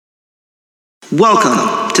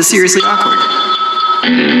Welcome to Seriously Awkward.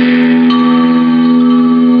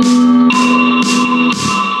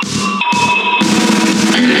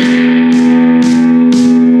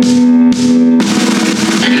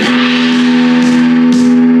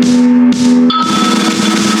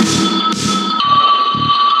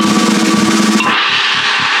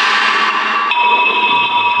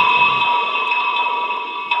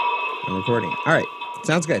 I'm recording. All right.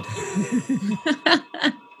 Sounds good.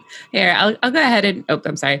 Here, I'll go ahead and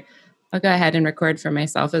I'm sorry. I'll go ahead and record for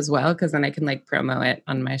myself as well, because then I can like promo it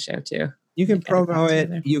on my show too. You can promo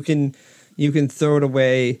it. You can throw it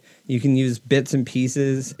away. You can use bits and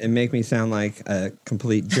pieces and make me sound like a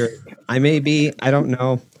complete jerk. I may be. I don't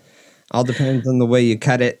know. All depends on the way you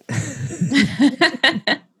cut it.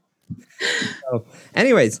 So,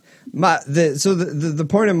 anyways, the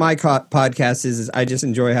point of my podcast is I just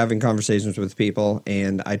enjoy having conversations with people,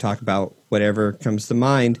 and I talk about whatever comes to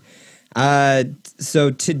mind.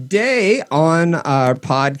 So today on our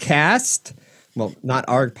podcast, well, not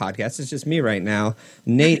our podcast, it's just me right now.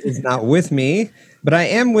 Nate is not with me, but I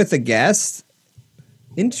am with a guest.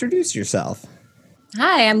 Introduce yourself.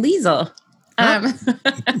 Hi, I'm Lisl. I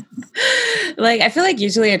feel like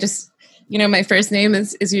usually I just, my first name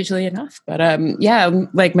is usually enough, but yeah,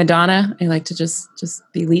 like Madonna, I like to just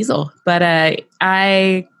be Lisl. But I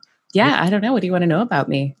don't know. What do you want to know about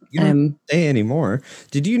me? You don't say anymore.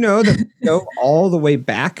 Did you know that we go all the way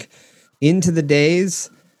back into the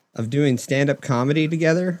days of doing stand-up comedy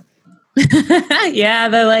together? Yeah,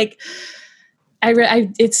 they're like,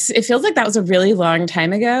 it feels like that was a really long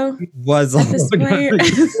time ago. It was at this point.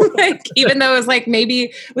 Like, even though it was like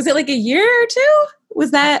was it like a year or two?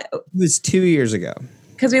 Was that? It was 2 years ago.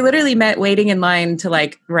 Because we literally met waiting in line to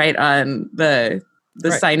like write on the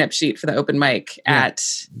sign-up sheet for the open mic at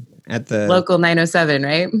the local 907,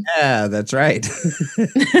 right? Yeah, that's right.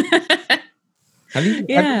 Have you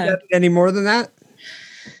done any more than that?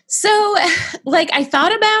 So, like, I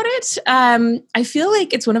thought about it. I feel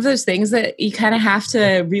like it's one of those things that you kind of have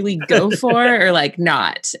to really go for or like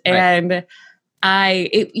not. And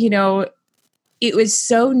it was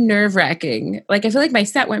so nerve-wracking. Like, I feel like my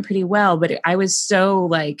set went pretty well, but I was so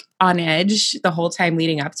like on edge the whole time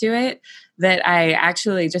leading up to it that I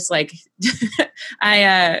actually just like,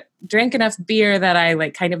 I drank enough beer that I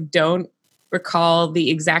like kind of don't recall the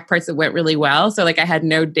exact parts that went really well. So like I had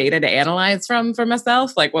no data to analyze for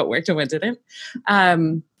myself, like what worked and what didn't.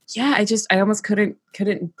 I almost couldn't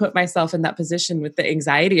put myself in that position with the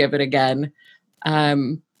anxiety of it again.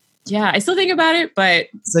 I still think about it, but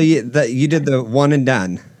so you did the one and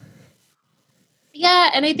done. Yeah,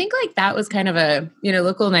 and I think like that was kind of a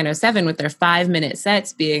local 907 with their 5-minute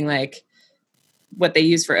sets being like what they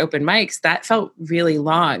use for open mics. That felt really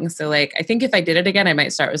long. So like I think if I did it again, I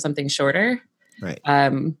might start with something shorter. Right.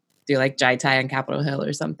 Do like Jai Tai on Capitol Hill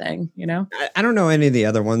or something. I don't know any of the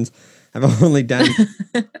other ones. I've only done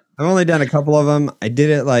a couple of them. I did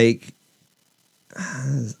it like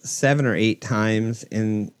 7 or 8 times,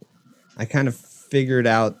 and I kind of figured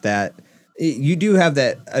out that you do have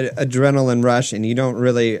that adrenaline rush, and you don't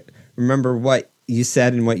really remember what you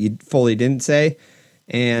said and what you fully didn't say.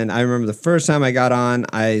 And I remember the first time I got on,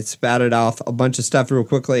 I spouted off a bunch of stuff real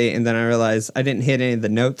quickly, and then I realized I didn't hit any of the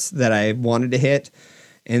notes that I wanted to hit.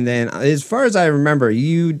 And then, as far as I remember,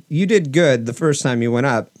 you did good the first time you went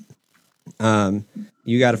up.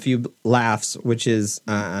 You got a few laughs, which is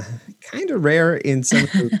kind of rare in some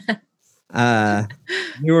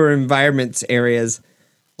newer environments areas.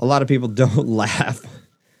 A lot of people don't laugh.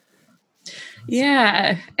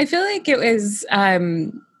 Yeah, I feel like it was,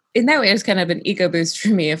 in that way, it was kind of an ego boost for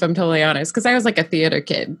me, if I'm totally honest, because I was like a theater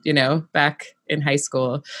kid, back in high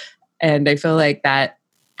school. And I feel like that,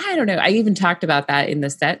 I don't know, I even talked about that in the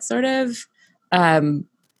set sort of.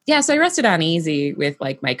 So I rested on easy with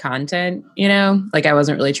like my content, like I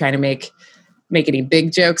wasn't really trying to make any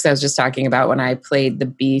big jokes. I was just talking about when I played the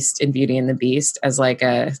Beast in Beauty and the Beast as like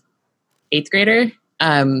a 8th grader.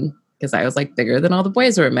 Because I was like bigger than all the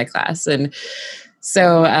boys who were in my class. And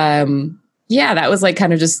so, that was like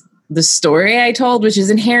kind of just the story I told, which is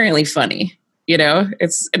inherently funny.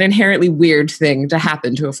 It's an inherently weird thing to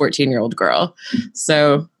happen to a 14-year-old girl.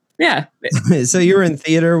 So, yeah. So you were in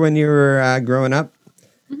theater when you were growing up?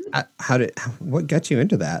 Mm-hmm. What got you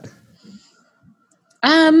into that?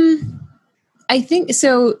 I think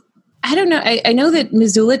so. I don't know. I know that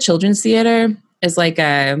Missoula Children's Theater is like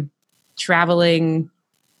a traveling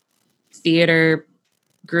theater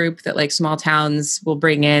group that like small towns will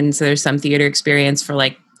bring in. So there's some theater experience for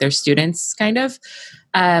like their students kind of.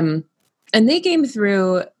 And they came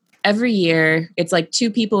through every year it's like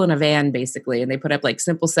two people in a van basically, and they put up like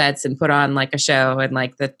simple sets and put on like a show, and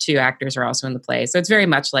like the two actors are also in the play. So it's very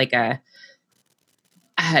much like I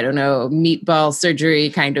don't know, meatball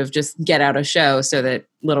surgery kind of just get out a show so that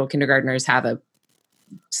little kindergartners have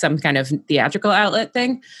some kind of theatrical outlet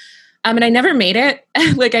thing. And I never made it.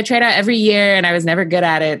 Like I tried out every year and I was never good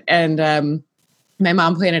at it. And my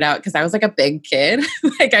mom pointed out, because I was like a big kid,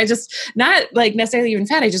 like I just, not like necessarily even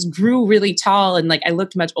fat, I just grew really tall and like I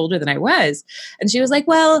looked much older than I was. And she was like,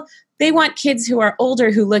 well, they want kids who are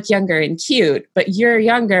older who look younger and cute, but you're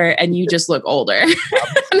younger and you just look older. And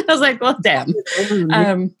I was like, well, damn.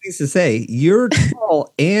 Things to say, you're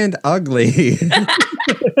tall and ugly.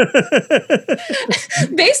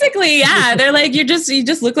 Basically, yeah. They're like, you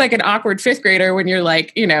just look like an awkward fifth grader when you're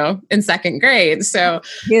like, in second grade. So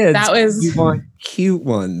Kids, that was, you want cute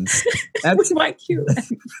ones. That's my cute.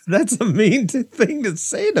 That's a mean thing to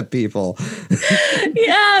say to people.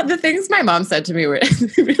 Yeah, the things my mom said to me were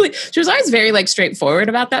really, she was always very like straightforward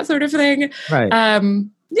about that sort of thing. Right.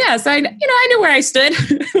 Yeah, so I knew where I stood.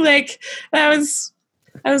 Like I was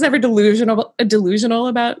never delusional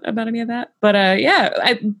about any of that. But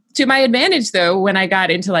to my advantage though, when I got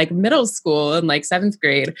into like middle school and like 7th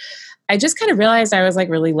grade, I just kind of realized I was like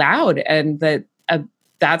really loud, and that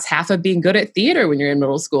that's half of being good at theater when you're in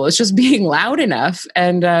middle school. It's just being loud enough.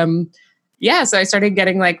 And so I started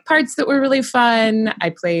getting like parts that were really fun.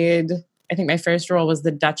 I think my first role was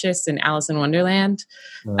the Duchess in Alice in Wonderland.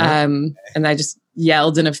 And I just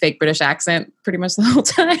yelled in a fake British accent pretty much the whole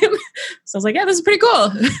time. So I was like, yeah, this is pretty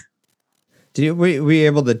cool. Were you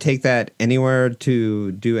able to take that anywhere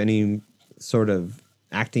to do any sort of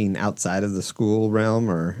acting outside of the school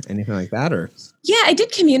realm or anything like that? Or yeah, I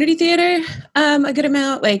did community theater a good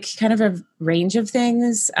amount, like kind of a range of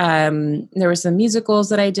things. There were some musicals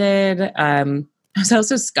that I did. I was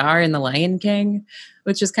also Scar in The Lion King,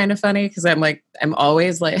 which is kind of funny because I'm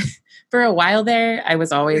always like, for a while there, I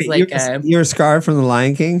was always you're Scar from The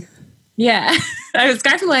Lion King? Yeah, I was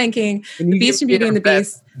Scar from Lion King, The Beast from Beauty and the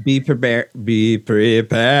Beast. Be prepared. Be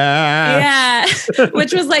prepared. Yeah,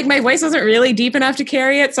 which was like my voice wasn't really deep enough to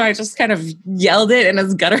carry it, so I just kind of yelled it in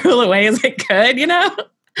as guttural a way as I could, I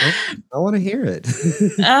want to hear it.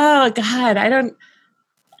 Oh God, I'm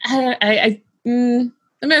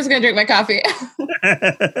just gonna drink my coffee.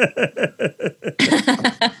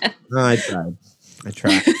 No, I tried.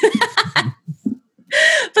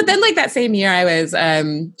 But then like that same year I was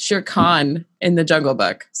Shere Khan in The Jungle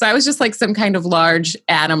Book. So I was just like some kind of large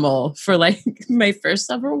animal for like my first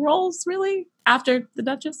several roles really after the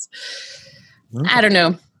Duchess. Okay. I don't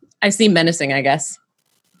know. I seem menacing, I guess.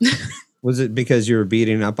 Was it because you were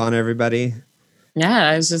beating up on everybody? Yeah,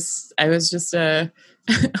 I was just a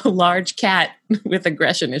large cat with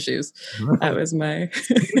aggression issues. Oh. That was my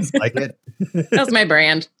like it. That was my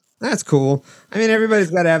brand. That's cool. I mean,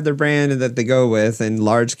 everybody's got to have their brand that they go with, and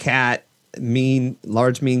large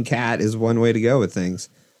mean cat is one way to go with things.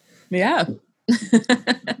 Yeah.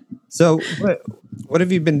 So what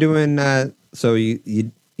have you been doing? So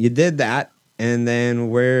you did that, and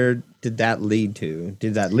then where did that lead to?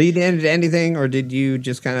 Did that lead into anything, or did you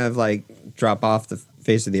just kind of like drop off the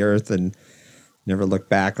face of the earth and never look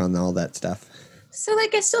back on all that stuff? So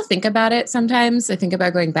like I still think about it sometimes. I think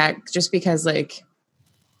about going back just because like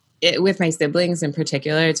with my siblings in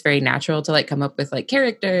particular, it's very natural to like come up with like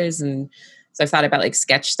characters. And so I've thought about like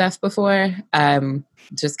sketch stuff before,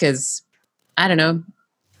 just because, I don't know,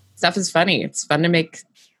 stuff is funny. It's fun to make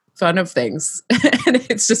fun of things. And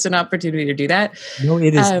it's just an opportunity to do that. No,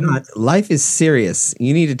 it is not. Life is serious.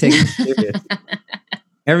 You need to take it serious.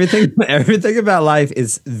 Everything about life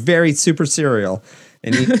is very super serial.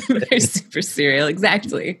 And very super serial.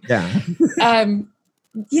 Exactly. Yeah.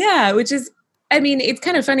 Yeah. Which is, I mean, it's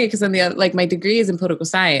kind of funny because then my degree is in political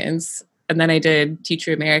science, and then I did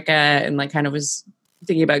Teacher America and like kind of was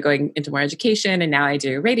thinking about going into more education, and now I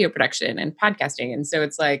do radio production and podcasting. And so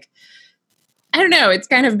it's like, I don't know, it's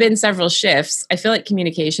kind of been several shifts. I feel like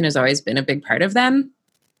communication has always been a big part of them.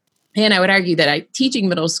 And I would argue that teaching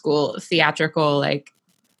middle school theatrical like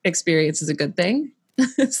experience is a good thing.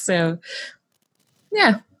 So,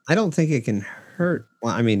 yeah. I don't think it can hurt.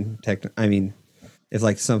 Well, I mean, if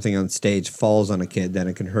like something on stage falls on a kid, then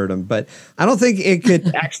it can hurt them. But I don't think it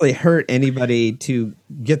could actually hurt anybody to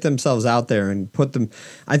get themselves out there and put them.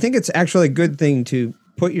 I think it's actually a good thing to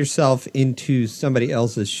put yourself into somebody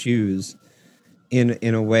else's shoes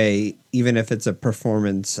in a way, even if it's a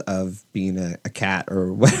performance of being a cat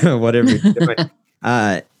or whatever you're doing.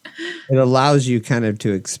 It allows you kind of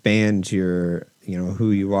to expand your,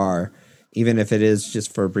 who you are, even if it is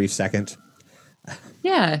just for a brief second.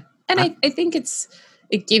 Yeah. And I think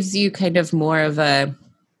it gives you kind of more of a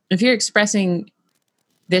if you're expressing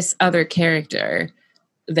this other character,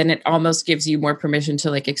 then it almost gives you more permission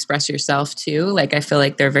to like express yourself too. Like, I feel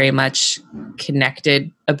like they're very much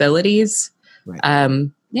connected abilities.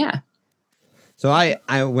 Right. Yeah. So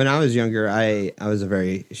I when I was younger, I was a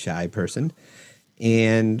very shy person,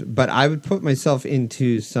 but I would put myself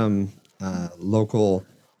into some local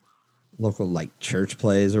like church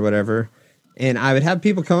plays or whatever, and I would have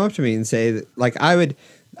people come up to me and say that, like, I would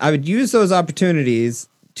use those opportunities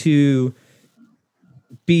to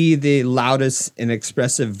be the loudest and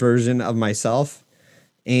expressive version of myself,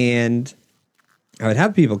 and I would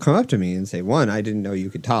have people come up to me and say, one, I didn't know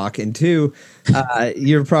you could talk, and two,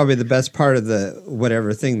 you're probably the best part of the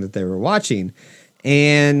whatever thing that they were watching.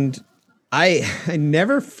 And I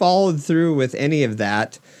never followed through with any of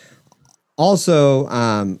that. Also,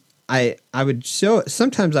 I would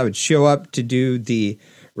sometimes I would show up to do the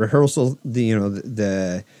rehearsal,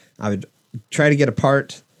 I would try to get a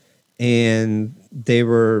part, and they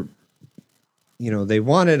were, they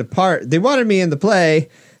wanted me in the play,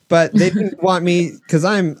 but they didn't want me because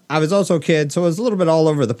I was also a kid, so I was a little bit all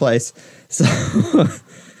over the place. So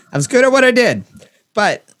I was good at what I did,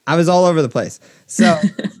 but I was all over the place. So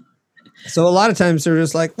a lot of times they're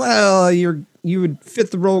just like, well, you would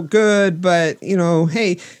fit the role good, but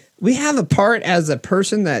hey, we have a part as a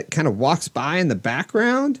person that kind of walks by in the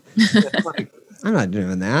background. Like, I'm not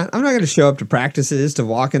doing that. I'm not going to show up to practices to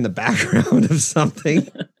walk in the background of something.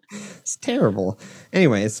 It's terrible.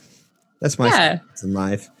 Anyways, that's my experience in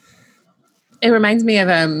life. It reminds me of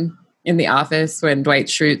in The Office when Dwight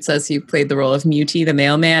Schrute says he played the role of Muty the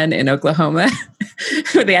mailman in Oklahoma,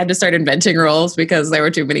 where they had to start inventing roles because there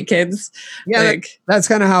were too many kids. Yeah, that's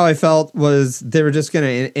kind of how I felt. Was they were just going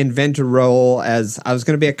to invent a role as I was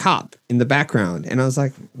going to be a cop in the background, and I was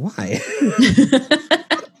like, why?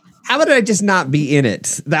 How would I just not be in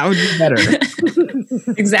it? That would be better.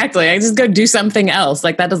 Exactly. I just go do something else.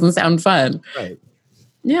 Like, that doesn't sound fun. Right.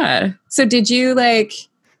 Yeah. So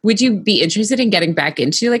would you be interested in getting back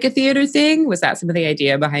into like a theater thing? Was that some of the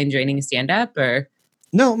idea behind joining stand-up, or?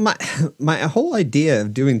 No, my whole idea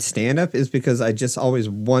of doing stand-up is because I just always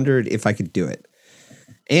wondered if I could do it.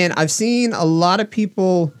 And I've seen a lot of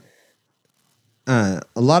people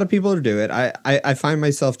do it. I find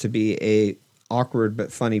myself to be a awkward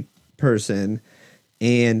but funny person.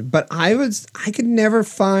 But I could never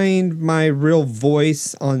find my real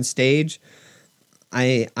voice on stage.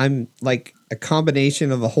 I'm like a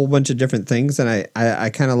combination of a whole bunch of different things, and I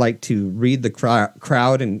kind of like to read the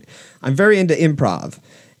crowd, and I'm very into improv.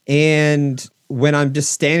 And when I'm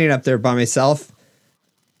just standing up there by myself,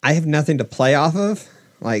 I have nothing to play off of.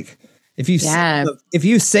 Like, if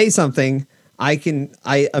you say something,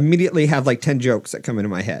 I immediately have like 10 jokes that come into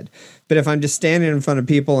my head. But if I'm just standing in front of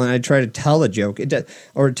people and I try to tell a joke,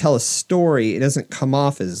 or tell a story, it doesn't come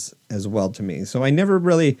off as well to me. So I never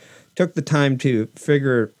really took the time to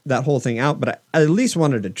figure that whole thing out, but I at least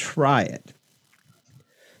wanted to try it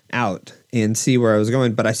out and see where I was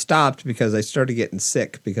going. But I stopped because I started getting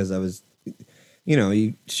sick, because I was,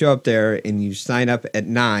 you show up there and you sign up at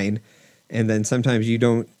 9, and then sometimes you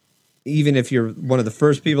don't, even if you're one of the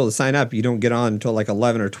first people to sign up, you don't get on until like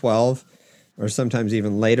 11 or 12, or sometimes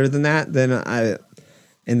even later than that. Then I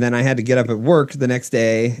had to get up at work the next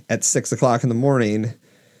day at 6 o'clock in the morning.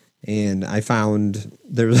 And I found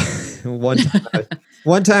there was one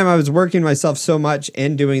time I was working myself so much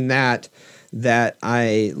and doing that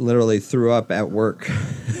I literally threw up at work.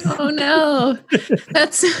 Oh no,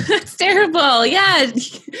 that's terrible. Yeah,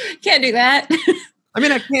 can't do that. I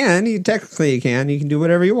mean, I can. You can do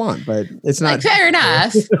whatever you want, but it's not like, fair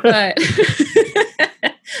enough. But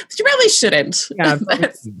but you probably shouldn't. Yeah,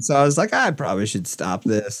 so I was like, I probably should stop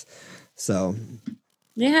this. So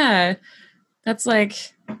yeah, that's like,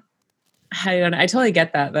 I don't know. I totally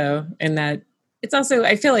get that though. And that it's also,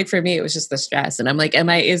 I feel like for me, it was just the stress. And I'm like,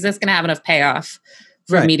 is this going to have enough payoff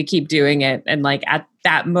for me to keep doing it? And like at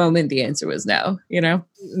that moment, the answer was no,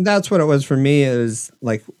 That's what it was for me. It was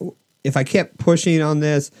like, if I kept pushing on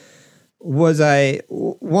this, I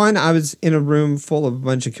was in a room full of a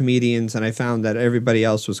bunch of comedians, and I found that everybody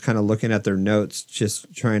else was kind of looking at their notes,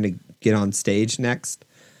 just trying to get on stage next,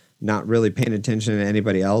 not really paying attention to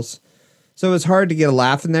anybody else. So it was hard to get a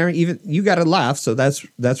laugh in there. Even you got a laugh, so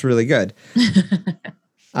that's really good.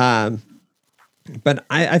 But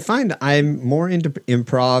I find I'm more into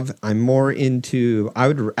improv. I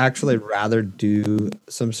would actually rather do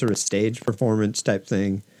some sort of stage performance type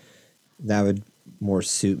thing. That would more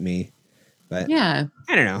suit me. But yeah,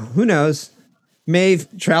 I don't know. Who knows? May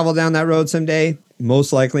travel down that road someday.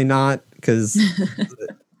 Most likely not, because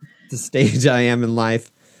the stage I am in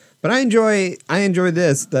life. But I enjoy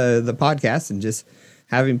the podcast and just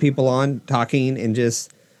having people on, talking, and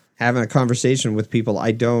just having a conversation with people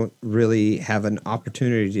I don't really have an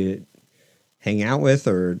opportunity to hang out with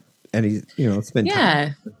or spend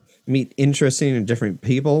time, meet interesting and different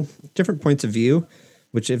people, different points of view,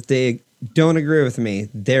 which if they don't agree with me,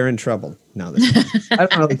 they're in trouble. No, I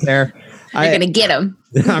don't really care. You're going to get them.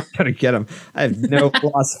 I'm going to get them. I have no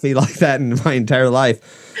philosophy like that in my entire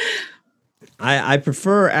life. I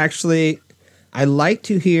prefer, actually, I like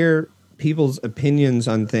to hear people's opinions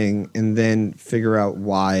on things and then figure out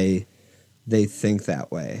why they think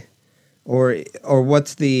that way. Or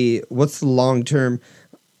what's the long term,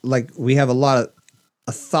 like we have a lot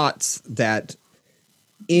of thoughts that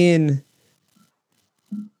in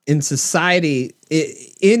society,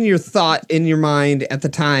 in your thought, in your mind at the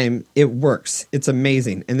time, it works. It's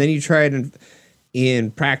amazing. And then you try it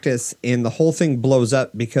in practice and the whole thing blows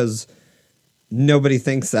up because nobody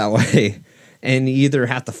thinks that way. And you either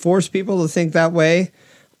have to force people to think that way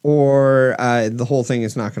or the whole thing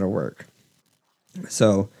is not going to work.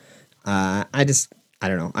 So I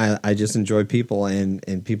don't know. I just enjoy people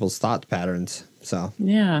and people's thought patterns. So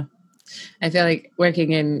yeah, I feel like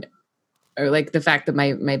working in, or like the fact that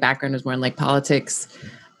my background is more in like politics.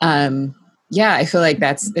 I feel like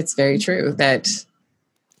it's very true that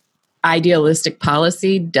idealistic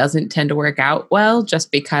policy doesn't tend to work out well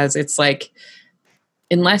just because it's like,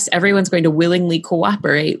 unless everyone's going to willingly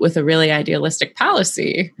cooperate with a really idealistic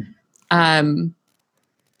policy, does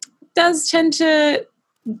tend to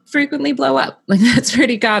frequently blow up. Like that's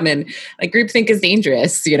pretty common. Like groupthink is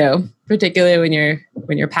dangerous, particularly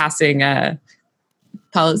when you're passing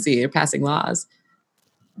policy or passing laws.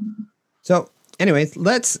 So anyways,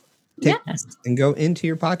 let's take and go into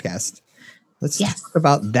your podcast. Let's talk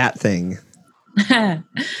about that thing.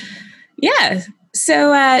 Yeah.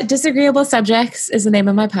 So Disagreeable Subjects is the name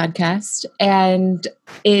of my podcast. And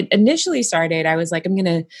it initially started, I was like, I'm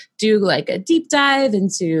going to do like a deep dive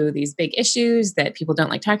into these big issues that people don't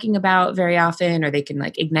like talking about very often, or they can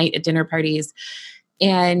like ignite at dinner parties.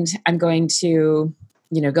 And I'm going to,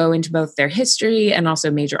 go into both their history and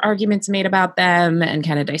also major arguments made about them and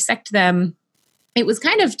kind of dissect them. It was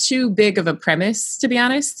kind of too big of a premise, to be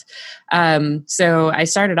honest. So I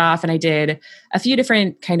started off and I did a few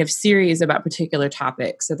different kind of series about particular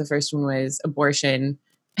topics. So the first one was abortion.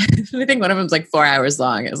 I think one of them was like 4 hours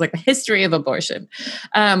long. It was like the history of abortion.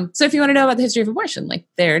 So if you want to know about the history of abortion, like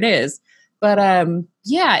there it is. But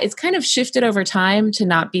it's kind of shifted over time to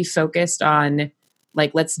not be focused on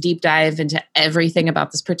like, let's deep dive into everything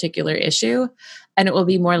about this particular issue. And it will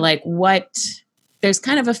be more like there's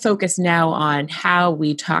kind of a focus now on how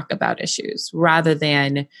we talk about issues rather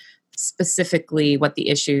than specifically what the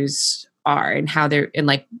issues are and how they're in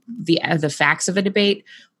like the facts of a debate,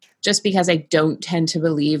 just because I don't tend to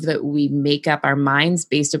believe that we make up our minds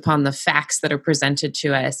based upon the facts that are presented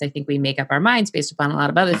to us. I think we make up our minds based upon a lot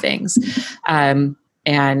of other things.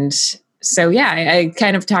 And so, I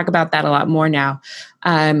kind of talk about that a lot more now.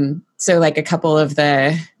 So like a couple of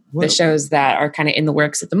the shows that are kind of in the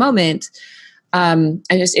works at the moment, I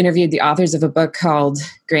just interviewed the authors of a book called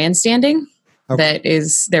Grandstanding. Okay. That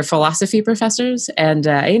is their philosophy professors. And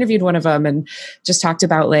I interviewed one of them and just talked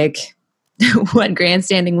about like what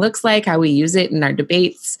grandstanding looks like, how we use it in our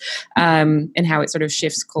debates, and how it sort of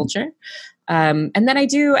shifts culture. And then I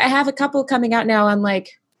have a couple coming out now on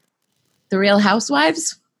like the Real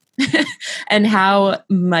Housewives and how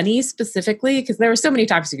money specifically, because there were so many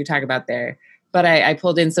topics you could talk about there, but I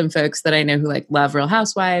pulled in some folks that I know who like love Real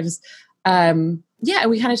Housewives.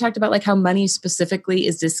 We kind of talked about like how money specifically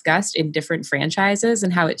is discussed in different franchises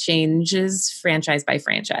and how it changes franchise by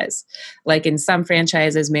franchise. Like in some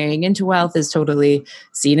franchises, marrying into wealth is totally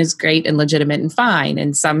seen as great and legitimate and fine.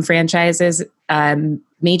 And some franchises,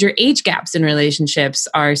 major age gaps in relationships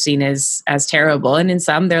are seen as terrible. And in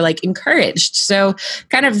some, they're like encouraged. So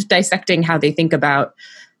kind of dissecting how they think about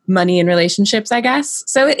money in relationships, I guess.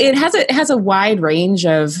 So it has a wide range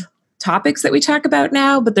of topics that we talk about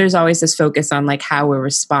now, but there's always this focus on like how we're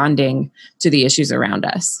responding to the issues around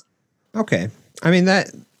us. Okay. I mean,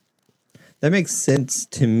 that makes sense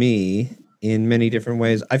to me in many different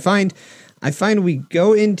ways. I find we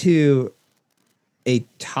go into a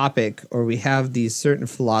topic or we have these certain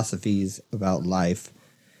philosophies about life,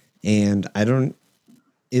 and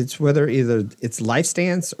it's whether either it's life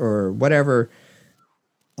stance or whatever.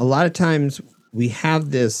 A lot of times we have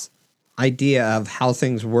this idea of how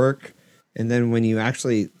things work, and then when you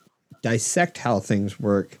actually dissect how things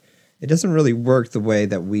work, it doesn't really work the way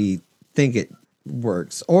that we think it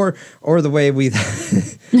works, or the way we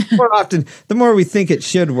more often the more we think it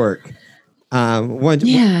should work. Once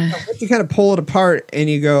you kind of pull it apart and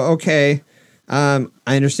you go, okay, I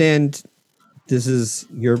understand this is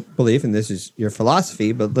your belief and this is your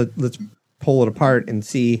philosophy, but let's pull it apart and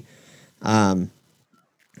see.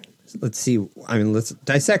 Let's see. I mean, let's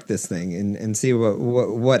dissect this thing and see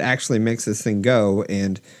what actually makes this thing go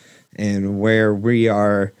and where we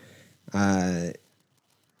are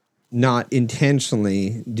not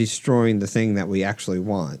intentionally destroying the thing that we actually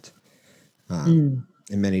want in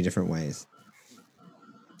many different ways.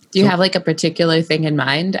 Do you have like a particular thing in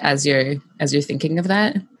mind as you're thinking of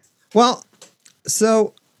that? Well,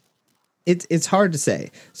 so it's hard to say.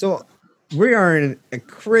 So we are in a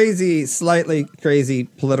slightly crazy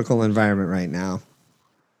political environment right now.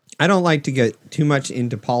 I don't like to get too much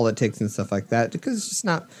into politics and stuff like that because it's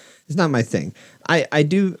not my thing. I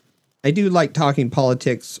do like talking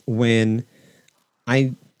politics when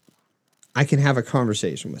I can have a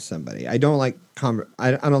conversation with somebody. I don't like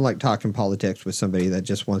I don't like talking politics with somebody that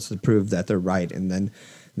just wants to prove that they're right and then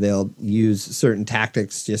they'll use certain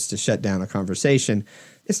tactics just to shut down a conversation.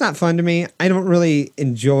 It's not fun to me. I don't really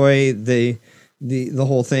enjoy the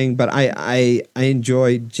whole thing, but I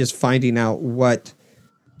enjoy just finding out what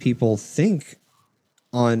people think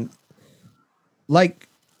on like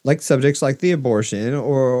subjects like the abortion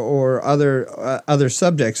or other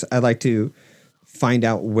subjects. I like to find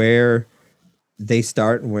out where they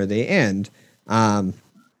start and where they end.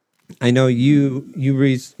 I know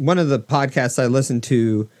one of the podcasts I listened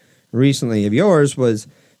to recently of yours was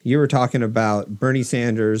you were talking about Bernie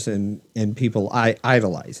Sanders and people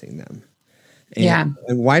idolizing them. And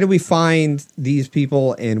why do we find these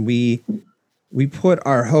people and we put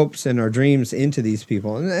our hopes and our dreams into these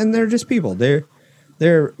people and they're just people. They're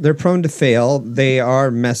prone to fail. They are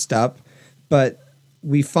messed up, but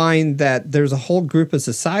we find that there's a whole group of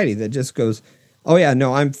society that just goes, oh yeah,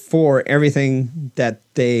 no, I'm for everything that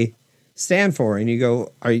they stand for. And you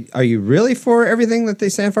go, are you really for everything that they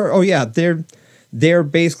stand for? Oh yeah, they're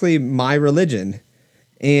basically my religion.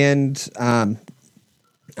 And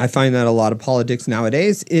I find that a lot of politics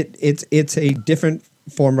nowadays, it's a different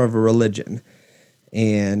form of a religion.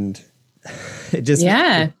 And it just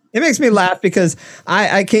it makes me laugh because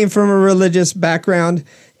I came from a religious background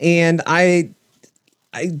and I've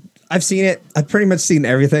seen it. I've pretty much seen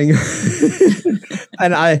everything.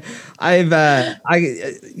 And I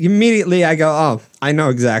immediately I go, oh, I know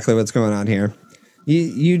exactly what's going on here.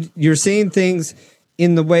 You're seeing things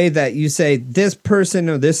in the way that you say this person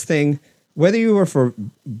or this thing, whether you were for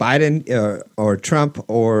Biden or Trump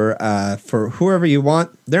or for whoever you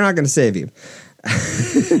want, they're not going to save you.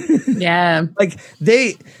 Yeah. Like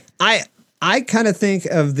I kind of think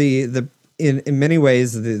of the in many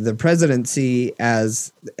ways the presidency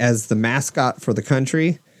as the mascot for the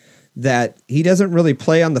country, that he doesn't really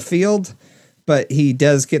play on the field, but he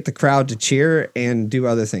does get the crowd to cheer and do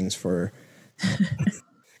other things for.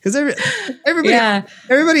 Because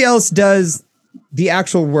everybody else does the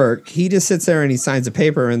actual work. He just sits there and he signs a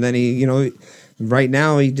paper, and then he, right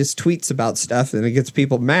now he just tweets about stuff and it gets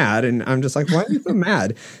people mad. And I'm just like, why are you so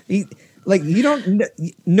mad?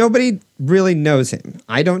 Nobody really knows him.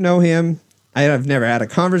 I don't know him. I've never had a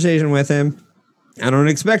conversation with him. I don't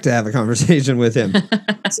expect to have a conversation with him.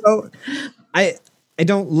 So I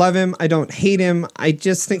don't love him. I don't hate him. I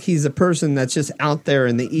just think he's a person that's just out there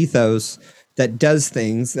in the ethos that does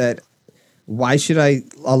things that, why should I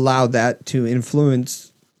allow that to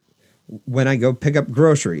influence when I go pick up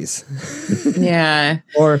groceries? Yeah.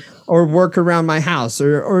 or work around my house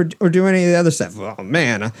or do any of the other stuff. Oh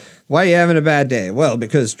man, why are you having a bad day? Well,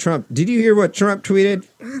 because Trump, did you hear what Trump tweeted?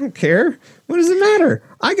 I don't care. What does it matter?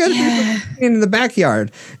 I got to in the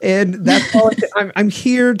backyard, and that's all. I'm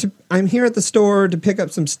here at the store to pick up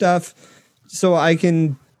some stuff so I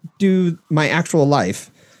can do my actual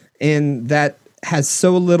life. And that has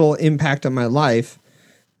so little impact on my life.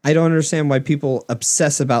 I don't understand why people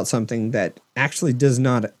obsess about something that actually does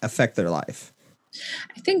not affect their life.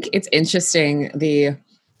 I think it's interesting because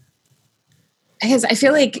I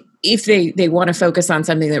feel like if they want to focus on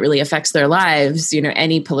something that really affects their lives,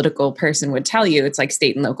 any political person would tell you it's like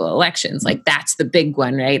state and local elections. Like that's the big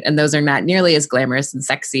one, right? And those are not nearly as glamorous and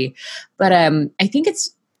sexy. But I think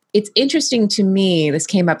it's interesting to me, this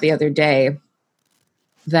came up the other day,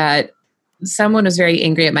 that someone was very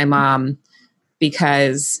angry at my mom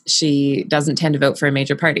because she doesn't tend to vote for a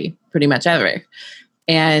major party pretty much ever.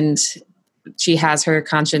 And she has her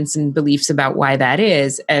conscience and beliefs about why that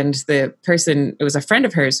is. And the person, it was a friend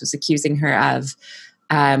of hers, was accusing her of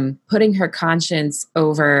putting her conscience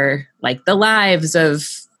over like the lives of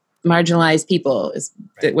marginalized people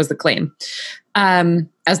was the claim.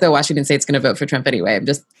 As though Washington State's going to vote for Trump anyway. I'm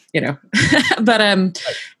just, but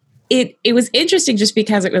it was interesting just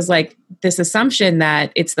because it was like this assumption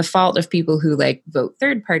that it's the fault of people who like vote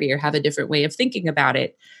third party or have a different way of thinking about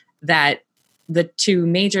it, that the two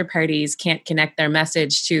major parties can't connect their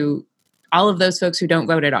message to all of those folks who don't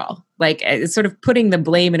vote at all. Like it's sort of putting the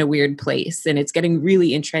blame in a weird place, and it's getting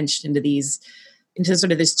really entrenched into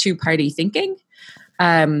sort of this two-party thinking.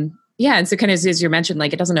 And so kind of as you mentioned,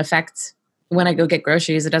 like it doesn't affect when I go get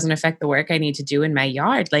groceries, it doesn't affect the work I need to do in my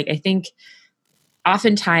yard. Like I think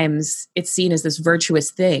oftentimes it's seen as this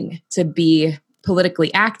virtuous thing to be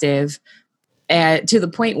politically active to the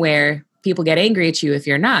point where people get angry at you if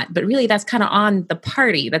you're not. But really, that's kind of on the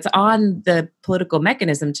party. That's on the political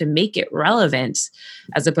mechanism to make it relevant,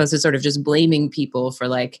 as opposed to sort of just blaming people for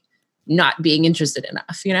like not being interested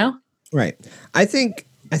enough, you know? Right. I think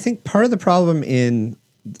part of the problem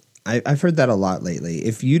I've heard that a lot lately.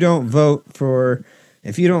 If you don't vote for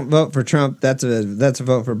Trump, that's a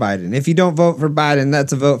vote for Biden. If you don't vote for Biden,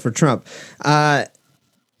 that's a vote for Trump.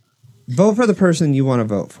 Vote for the person you want to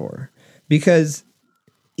vote for, because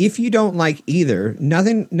if you don't like either,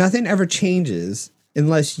 nothing ever changes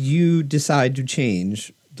unless you decide to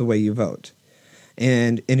change the way you vote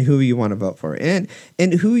and who you want to vote for. And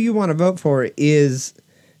who you want to vote for is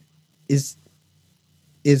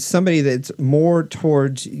somebody that's more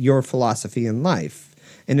towards your philosophy in life.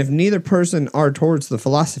 And if neither person are towards the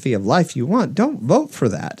philosophy of life you want, don't vote for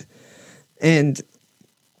that.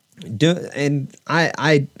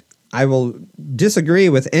 I will disagree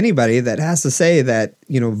with anybody that has to say that,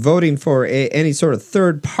 voting for any sort of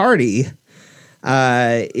third party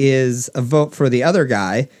is a vote for the other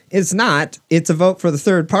guy. It's not. It's a vote for the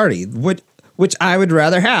third party, which I would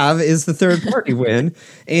rather have is the third party win.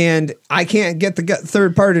 And I can't get the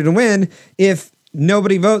third party to win if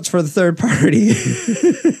nobody votes for the third party.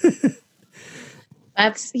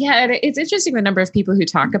 It's interesting the number of people who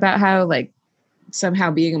talk about how like somehow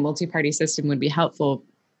being a multi-party system would be helpful,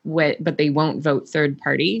 but they won't vote third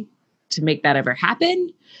party to make that ever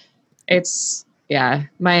happen.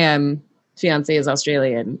 My fiance is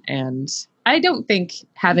Australian, and I don't think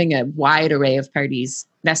having a wide array of parties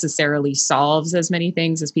necessarily solves as many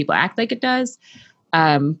things as people act like it does.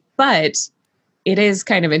 But it is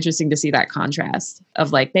kind of interesting to see that contrast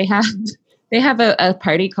of like, they have a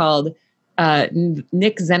party called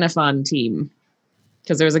Nick Xenophon Team,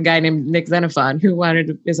 because there was a guy named Nick Xenophon who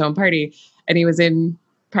wanted his own party, and he was in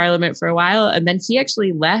Parliament for a while, and then he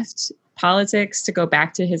actually left politics to go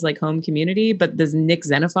back to his like home community. But this Nick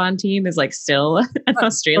Xenophon Team is like still an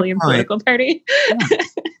Australian political party,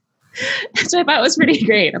 which I thought was pretty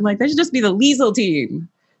great. I'm like, that should just be the Lisl Team.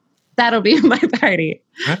 That'll be my party.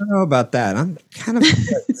 I don't know about that. I'm kind of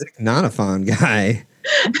a Xenophon guy.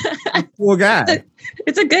 Cool guy.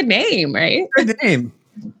 It's a good name, right? Good name.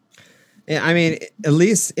 I mean, at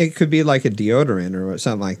least it could be like a deodorant or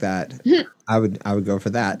something like that. I would go for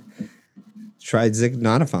that. Try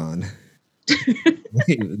Xenophon.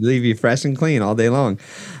 Leave you fresh and clean all day long.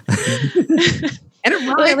 And it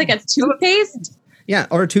rhymes. Like a toothpaste? Yeah,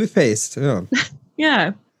 or a toothpaste. Oh.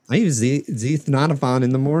 Yeah. I use Xenophon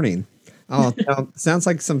in the morning. Oh, no, sounds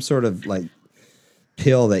like some sort of like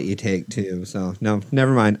pill that you take too. So no,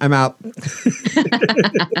 never mind. I'm out.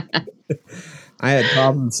 I had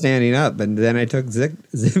problems standing up, and then I took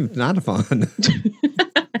Xenophon.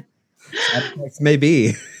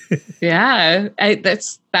 Maybe. Yeah,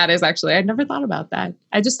 that is actually, I never thought about that.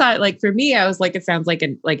 I just thought, like, for me, I was like, it sounds like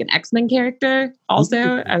an X-Men character.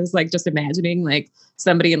 Also, I was like just imagining like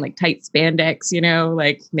somebody in like tight spandex,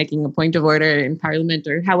 like making a point of order in Parliament,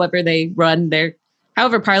 or however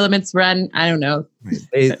Parliaments run. I don't know.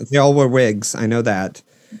 They all wear wigs. I know that.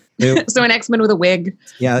 So an X-Men with a wig.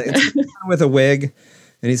 Yeah, it's with a wig,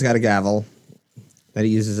 and he's got a gavel that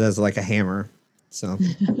he uses as like a hammer. So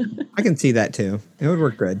I can see that too. It would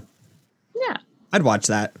work good. Yeah. I'd watch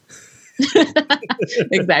that.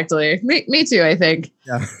 Exactly. Me too, I think.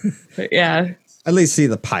 Yeah. But yeah. At least see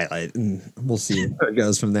the pilot, and we'll see where it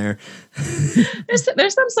goes from there.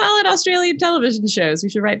 There's some solid Australian television shows. We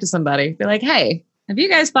should write to somebody. Be like, hey, have you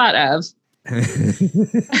guys thought of?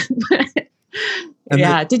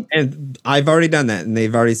 And I've already done that, and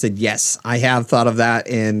they've already said, yes, I have thought of that,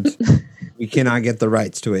 and we cannot get the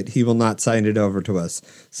rights to it. He will not sign it over to us.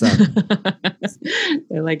 So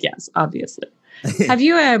they're like, yes, obviously. Have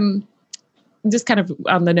you just kind of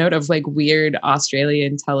on the note of like weird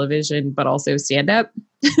Australian television, but also stand-up,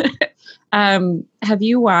 have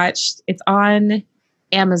you watched, it's on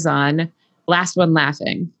Amazon, Last One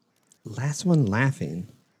Laughing? Last One Laughing?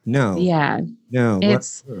 No. Yeah. No.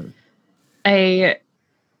 It's a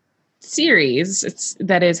series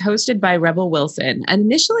that is hosted by Rebel Wilson.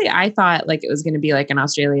 Initially, I thought like it was going to be like an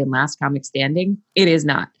Australian Last Comic Standing. It is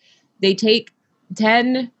not. they take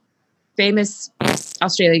 10 famous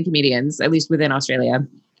Australian comedians, at least within Australia,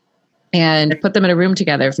 and put them in a room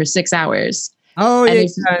together for 6 hours. Oh, And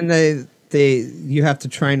yeah. And you have to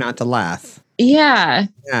try not to laugh. Yeah.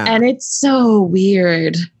 And it's so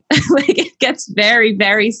weird. Like it gets very,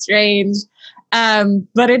 very strange.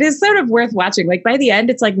 But it is sort of worth watching. Like by the end,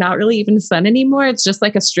 it's like not really even fun anymore. It's just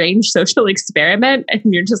like a strange social experiment. And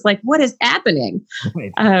you're just like, what is happening?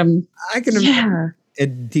 Right. I can imagine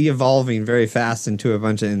it de-evolving very fast into a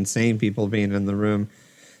bunch of insane people being in the room,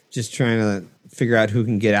 just trying to figure out who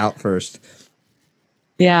can get out first.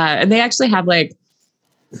 Yeah. And they actually have like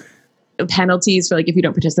penalties for like if you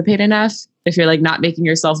don't participate enough. If you're like not making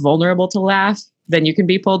yourself vulnerable to laugh, then you can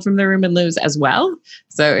be pulled from the room and lose as well.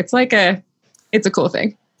 So it's like it's a cool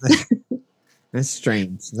thing. That's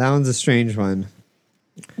strange. That one's a strange one.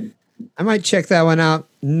 I might check that one out.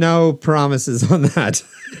 No promises on that.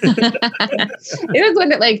 It was one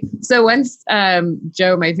that like, so once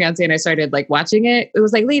Joe, my fiance, and I started like watching it, it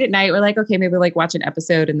was like late at night. We're like, okay, maybe like watch an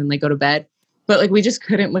episode and then like go to bed. But like, we just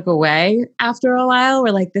couldn't look away after a while.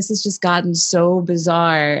 We're like, this has just gotten so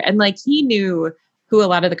bizarre. And like, he knew who a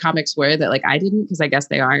lot of the comics were that like I didn't, because I guess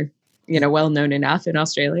they are, you know, well known enough in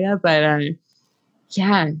Australia. But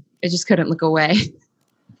yeah, I just couldn't look away.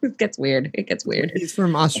 It gets weird. It gets weird. He's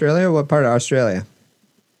from Australia. What part of Australia?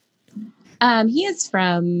 He is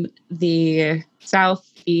from the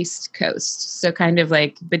southeast coast. So kind of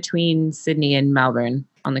like between Sydney and Melbourne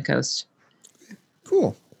on the coast.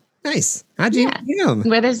 Cool. Nice. How'd you meet him?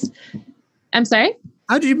 I'm sorry?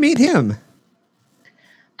 How'd you meet him?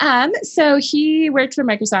 So he worked for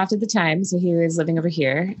Microsoft at the time. So he was living over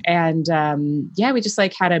here. And we just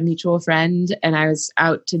like had a mutual friend and I was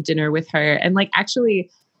out to dinner with her. And like actually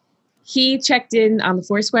he checked in on the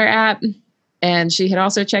Foursquare app and she had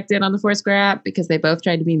also checked in on the Foursquare app because they both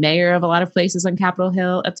tried to be mayor of a lot of places on Capitol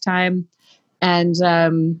Hill at the time. And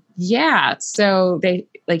so they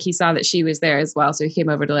like he saw that she was there as well. So he came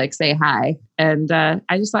over to like say hi. And I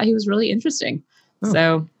just thought he was really interesting. Oh.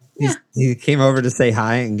 So yeah. He came over to say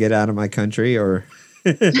hi and get out of my country or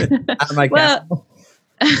out of my capital.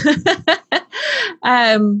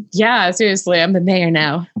 Seriously, I'm the mayor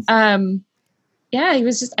now. He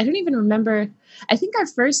was just, I don't even remember. I think our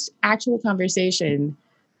first actual conversation,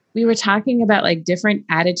 we were talking about like different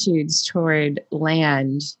attitudes toward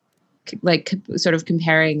land, like sort of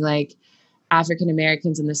comparing like African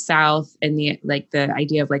Americans in the South and the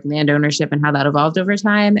idea of like land ownership and how that evolved over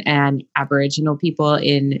time, and Aboriginal people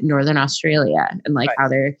in Northern Australia and like how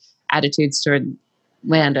their attitudes toward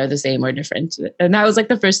land are the same or different. And that was like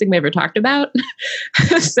the first thing we ever talked about.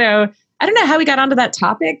 So I don't know how we got onto that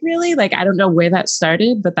topic really. Like, I don't know where that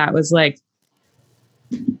started, but that was like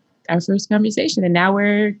our first conversation. And now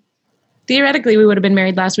theoretically, we would have been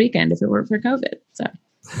married last weekend if it weren't for COVID. So.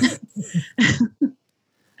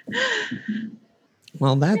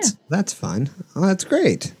 Well, that's fun. Oh, that's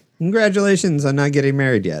great. Congratulations on not getting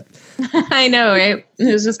married yet. I know, right?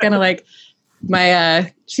 It was just kind of like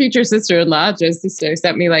my future sister-in-law, Joe's sister,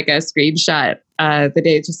 sent me like a screenshot the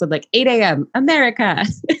day it just said like 8 a.m. America.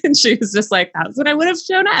 And she was just like, that's when I would have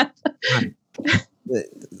shown up.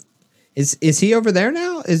 Is he over there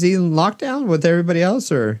now? Is he in lockdown with everybody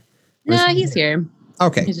else or? No, he's here.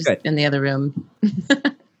 Okay, he's just good. in the other room.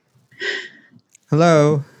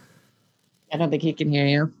 Hello. I don't think he can hear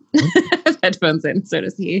you. I have headphones in, so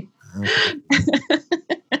does he. Okay.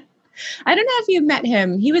 I don't know if you met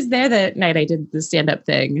him. He was there that night I did the stand-up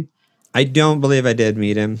thing. I don't believe I did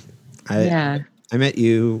meet him. I met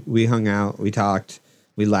you. We hung out. We talked.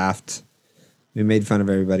 We laughed. We made fun of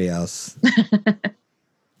everybody else.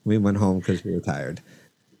 We went home because we were tired.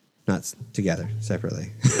 Not together,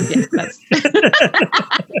 separately. Yeah,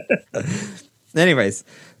 Anyways,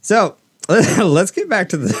 so let's get back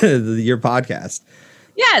to your podcast.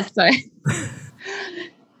 Yes. Sorry.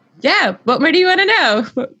 Yeah. What more do you want to know?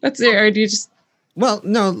 Or do you just? Well,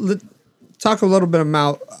 no. Talk a little bit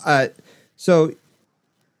about. So,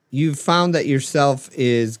 you found that yourself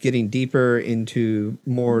is getting deeper into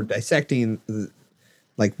more dissecting,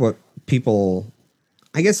 like what people,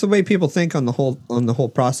 I guess the way people think on the whole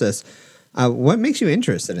process. What makes you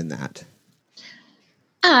interested in that?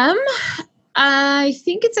 I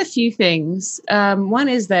think it's a few things. One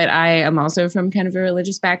is that I am also from kind of a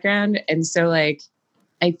religious background. And so like,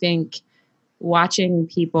 I think watching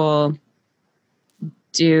people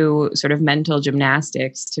do sort of mental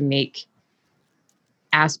gymnastics to make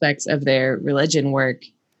aspects of their religion work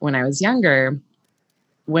when I was younger,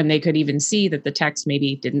 when they could even see that the text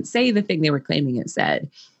maybe didn't say the thing they were claiming it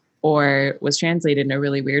said, or was translated in a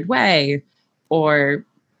really weird way, or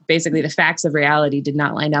basically the facts of reality did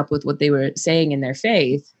not line up with what they were saying in their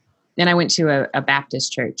faith. and I went to a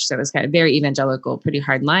Baptist church. So it was kind of very evangelical, pretty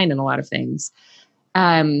hard line in a lot of things.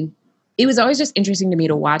 It was always just interesting to me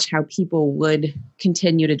to watch how people would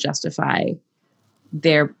continue to justify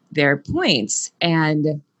their points,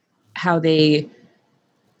 and how they,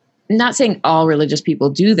 not saying all religious people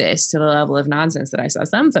do this to the level of nonsense that I saw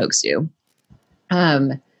some folks do,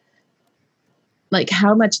 like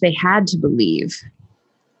how much they had to believe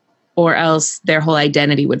or else their whole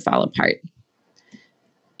identity would fall apart.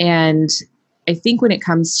 And I think when it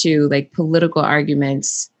comes to like political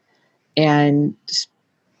arguments and,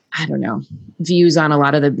 I don't know, views on a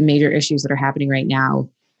lot of the major issues that are happening right now,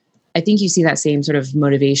 I think you see that same sort of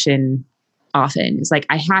motivation often. It's like,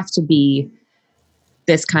 I have to be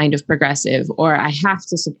this kind of progressive, or I have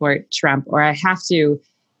to support Trump, or I have to,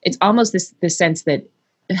 it's almost this sense that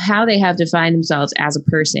how they have defined themselves as a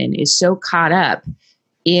person is so caught up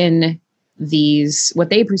in these, what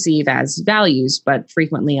they perceive as values, but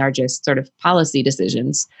frequently are just sort of policy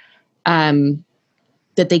decisions,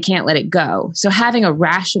 that they can't let it go. So having a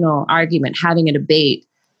rational argument, having a debate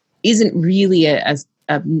isn't really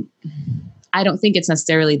I don't think it's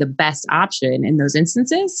necessarily the best option in those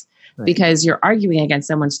instances, right? Because you're arguing against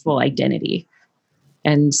someone's full identity.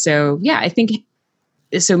 And so, yeah, I think,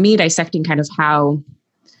 so me dissecting kind of how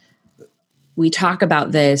we talk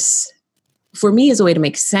about this, for me, is a way to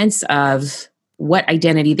make sense of what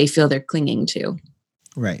identity they feel they're clinging to.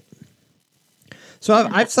 Right. So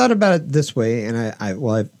I've thought about it this way, and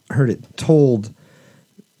I've heard it told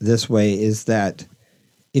this way, is that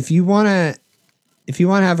if you want to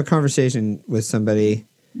have a conversation with somebody,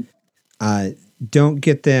 don't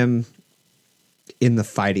get them in the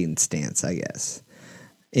fighting stance, I guess.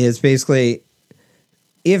 Is basically,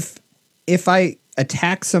 if I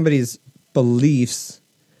attack somebody's beliefs,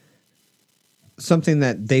 something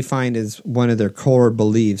that they find is one of their core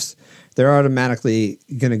beliefs, they're automatically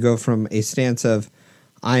going to go from a stance of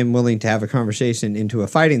I'm willing to have a conversation into a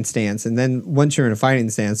fighting stance. And then once you're in a fighting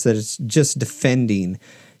stance, that it's just defending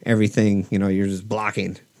everything, you're just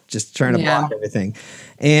blocking, just trying to block everything.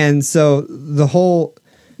 And so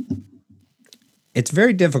it's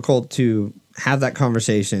very difficult to have that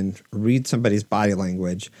conversation, read somebody's body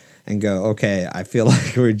language and go, okay, I feel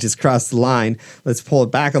like we just crossed the line. Let's pull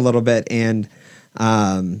it back a little bit and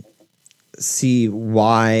see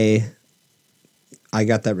why I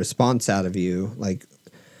got that response out of you. Like,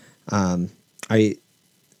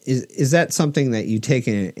 is that something that you take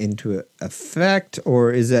into effect,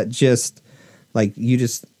 or is that just like you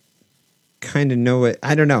just kind of know it?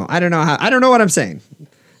 I don't know what I'm saying.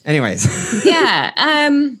 Anyways.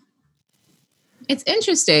 Yeah. It's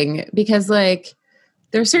interesting because like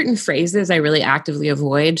there are certain phrases I really actively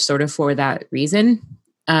avoid sort of for that reason.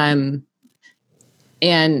 And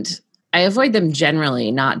I avoid them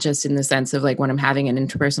generally, not just in the sense of like when I'm having an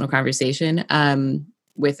interpersonal conversation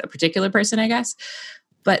with a particular person, I guess,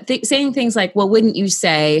 but saying things like, well, wouldn't you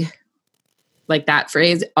say, like that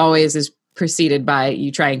phrase always is preceded by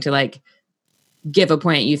you trying to like give a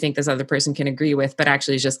point you think this other person can agree with, but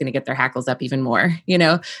actually is just going to get their hackles up even more.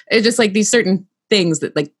 It's just like these certain things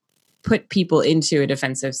that like put people into a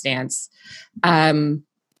defensive stance. I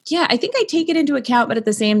think I take it into account, but at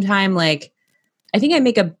the same time, like, I think I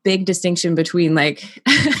make a big distinction between like,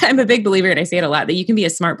 I'm a big believer, and I say it a lot, that you can be a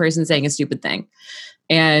smart person saying a stupid thing.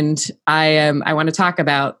 And I want to talk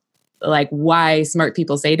about like why smart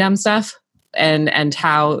people say dumb stuff and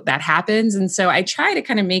how that happens. And so I try to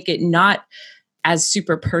kind of make it not as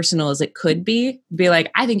super personal as it could be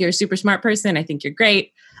like, I think you're a super smart person. I think you're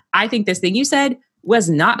great. I think this thing you said was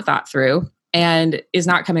not thought through and is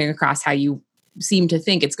not coming across how you seem to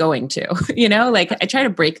think it's going to, like I try to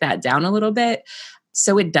break that down a little bit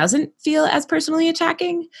so it doesn't feel as personally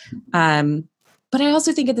attacking. But I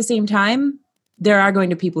also think at the same time, there are going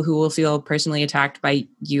to people who will feel personally attacked by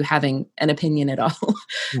you having an opinion at all.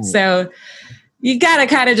 So you got to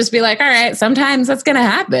kind of just be like, all right, sometimes that's going to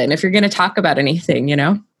happen if you're going to talk about anything,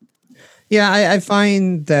 Yeah, I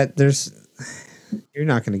find that you're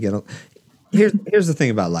not going to get here's the thing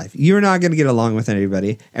about life. You're not going to get along with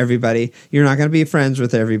everybody. You're not going to be friends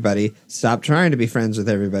with everybody. Stop trying to be friends with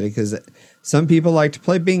everybody, because some people like to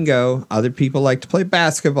play bingo, other people like to play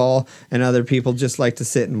basketball, and other people just like to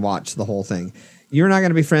sit and watch the whole thing. You're not going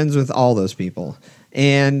to be friends with all those people.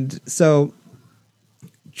 And so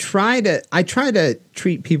I try to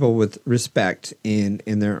treat people with respect in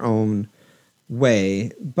their own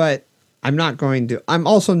way, but I'm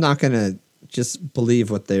also not going to just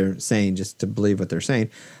believe what they're saying just to believe what they're saying.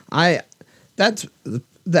 That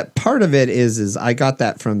part of it is I got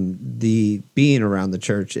that from the being around the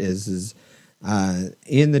church is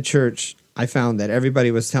in the church. I found that everybody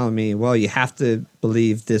was telling me, well, you have to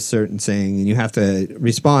believe this certain thing and you have to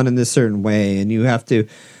respond in this certain way. And you have to,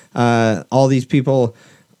 all these people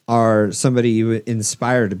are somebody you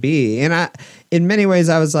inspire to be. And in many ways,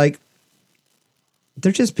 I was like,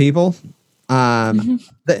 they're just people.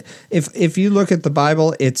 If you look at the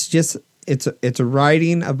Bible, it's a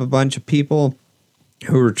writing of a bunch of people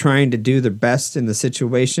who were trying to do their best in the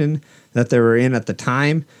situation that they were in at the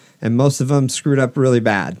time. And most of them screwed up really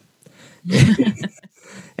bad.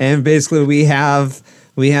 And basically we have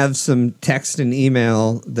some text and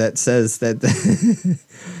email that says that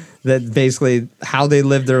that basically how they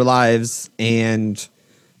lived their lives, and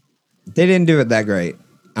they didn't do it that great.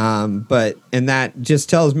 And that just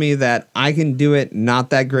tells me that I can do it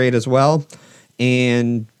not that great as well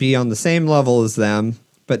and be on the same level as them,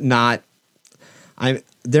 but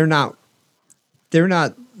they're not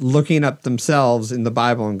looking up themselves in the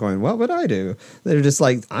Bible and going, what would I do? They're just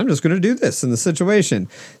like, I'm just going to do this in the situation.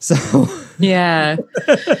 So yeah.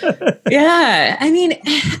 Yeah. I mean,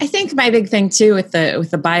 I think my big thing too with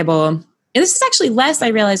the Bible, and this is actually less, I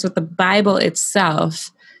realize, with the Bible itself,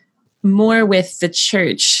 more with the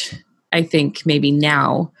church, I think maybe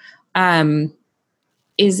now,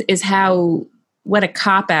 is how, what a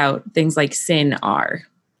cop out things like sin are.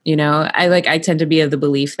 You know, I tend to be of the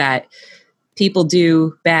belief that people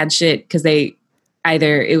do bad shit because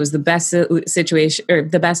either it was the best situation or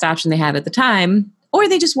the best option they had at the time, or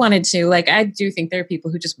they just wanted to. Like, I do think there are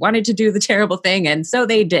people who just wanted to do the terrible thing, and so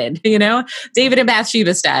they did, you know, David and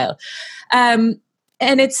Bathsheba style. And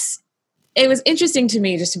it was interesting to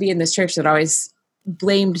me just to be in this church that always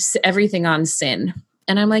blamed everything on sin.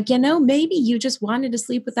 And I'm like, maybe you just wanted to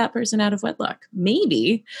sleep with that person out of wedlock.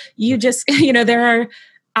 Maybe you just, there are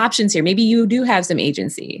options here. Maybe you do have some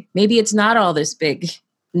agency. Maybe it's not all this big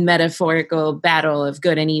metaphorical battle of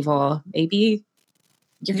good and evil. Maybe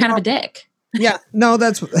you're kind of a dick. Yeah, no,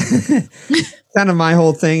 that's kind of my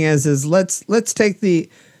whole thing is let's take the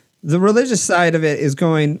religious side of it is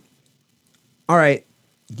going, all right,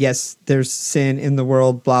 yes, there's sin in the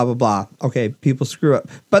world, blah, blah, blah. Okay, people screw up.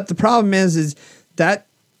 But the problem is that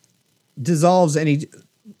dissolves any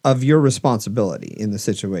of your responsibility in the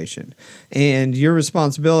situation. And your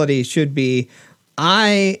responsibility should be,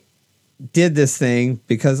 I did this thing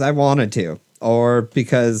because I wanted to, or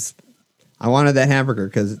because I wanted that hamburger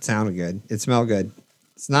because it sounded good. It smelled good.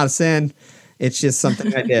 It's not a sin. It's just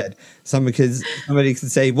something I did. Somebody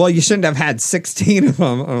could say, well, you shouldn't have had 16 of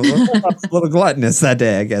them. Or, a little gluttonous that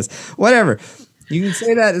day, I guess. Whatever. You can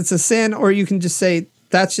say that it's a sin, or you can just say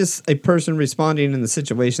that's just a person responding in the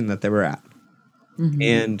situation that they were at. Mm-hmm.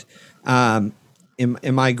 And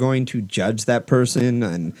am I going to judge that person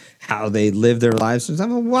and how they live their lives?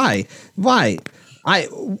 Why? I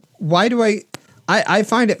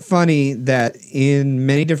find it funny that in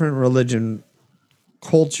many different religion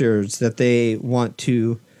cultures that they want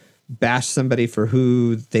to bash somebody for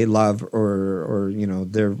who they love or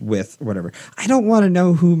they're with, whatever. I don't want to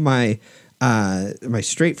know who my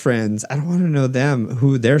straight friends, I don't want to know them,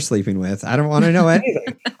 who they're sleeping with. I don't want to know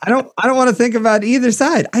anything. I don't want to think about either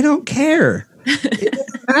side. I don't care. It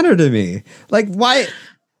doesn't matter to me. Like, why?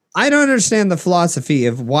 I don't understand the philosophy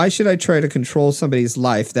of why should I try to control somebody's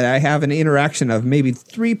life that I have an interaction of maybe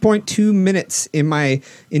 3.2 minutes in my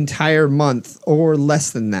entire month or less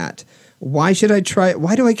than that. Why should I try?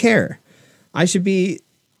 Why do I care? I should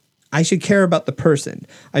care about the person.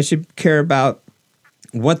 I should care about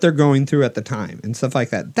what they're going through at the time and stuff like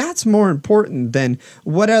that. That's more important than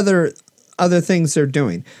what other things they're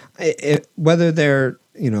doing. Whether they're,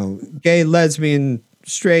 gay, lesbian,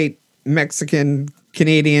 straight, Mexican,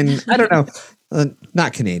 Canadian, I don't know.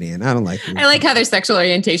 Not Canadian. I don't like them. I like how their sexual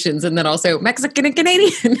orientations and then also Mexican and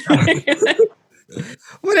Canadian.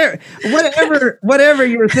 whatever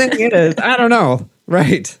your thing is, I don't know.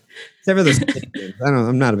 Right. Except for those Canadians.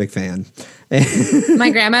 I'm not a big fan. My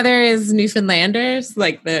grandmother is Newfoundlanders,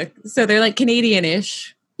 so they're like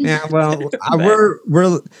Canadian-ish. Yeah, well,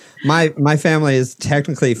 my family is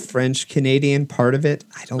technically French Canadian. Part of it,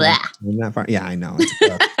 I don't like that part. Yeah, I know.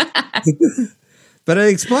 But it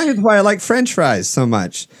explains why I like French fries so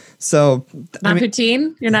much. So,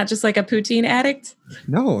 poutine. You're not just like a poutine addict.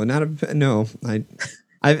 No, no.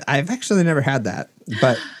 I've actually never had that,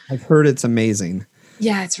 but I've heard it's amazing.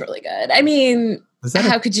 Yeah, it's really good. I mean,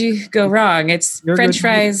 how could you go wrong? It's French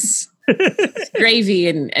fries, gravy,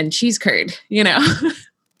 and cheese curd,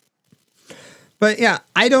 But yeah,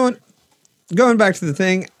 going back to the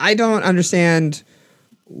thing, I don't understand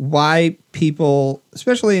why people,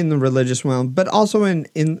 especially in the religious realm, but also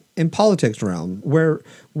in politics realm, where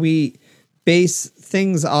we base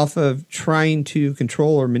things off of trying to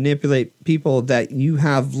control or manipulate people that you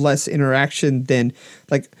have less interaction than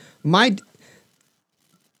like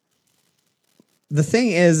the thing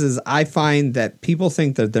is I find that people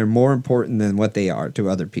think that they're more important than what they are to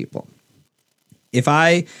other people. If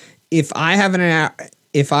I have an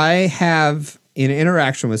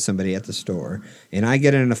interaction with somebody at the store and I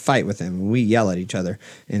get in a fight with them and we yell at each other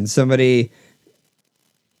and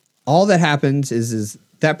all that happens is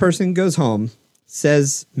that person goes home,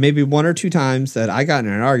 says maybe one or two times that I got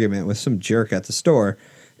in an argument with some jerk at the store,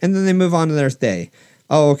 and then they move on to their day.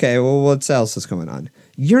 Oh, okay. Well, what else is going on?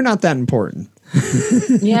 You're not that important.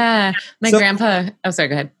 Yeah. My grandpa. Oh, sorry.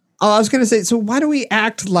 Go ahead. Oh, I was going to say, so why do we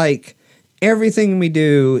act like everything we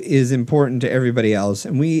do is important to everybody else?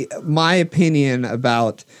 And my opinion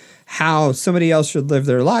about how somebody else should live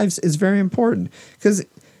their lives is very important, because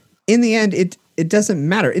in the end, it doesn't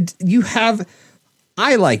matter.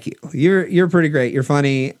 I like you. You're pretty great. You're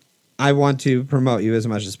funny. I want to promote you as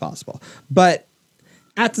much as possible. But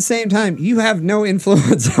at the same time, you have no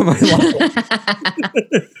influence on my life.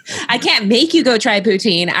 I can't make you go try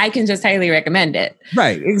poutine. I can just highly recommend it.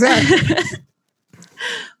 Right. Exactly.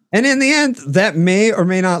 And in the end, that may or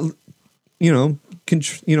may not, be a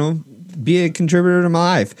contributor to my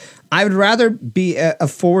life. I would rather be a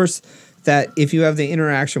force that if you have the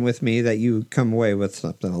interaction with me, that you come away with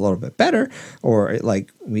something a little bit better, or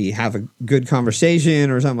like we have a good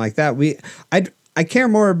conversation or something like that. I care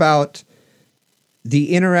more about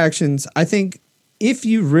the interactions. I think if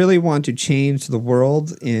you really want to change the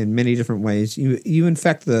world in many different ways, you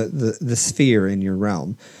infect the sphere in your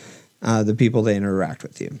realm, the people that interact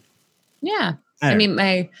with you. Yeah. I mean,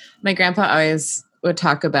 my grandpa always would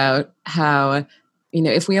talk about how,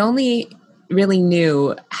 if we only really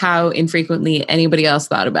knew how infrequently anybody else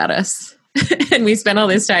thought about us, and we spent all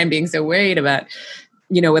this time being so worried about,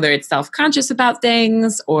 whether it's self-conscious about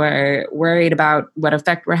things or worried about what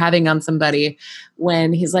effect we're having on somebody,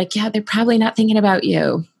 when he's like, yeah, they're probably not thinking about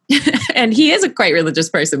you. And he is a quite religious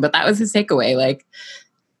person, but that was his takeaway. Like,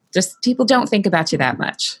 just people don't think about you that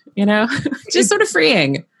much, just sort of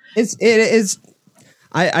freeing. It is.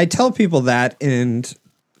 I tell people that, and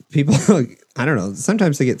people, I don't know,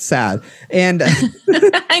 sometimes they get sad. And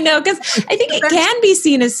I know, because I think it can be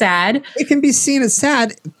seen as sad. It can be seen as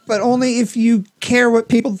sad, but only if you care what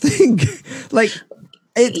people think.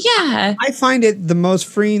 I find it the most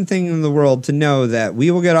freeing thing in the world to know that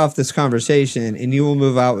we will get off this conversation and you will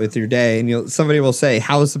move out with your day, and somebody will say,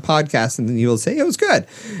 how was the podcast? And then you will say, it was good.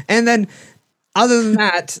 And then other than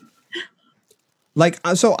that,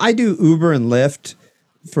 so I do Uber and Lyft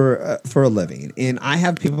for a living, and I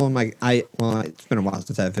have people in it's been a while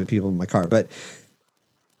since I've had people in my car, but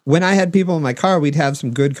when I had people in my car, we'd have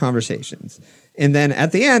some good conversations. And then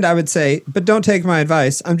at the end I would say, but don't take my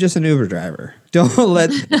advice. I'm just an Uber driver. Don't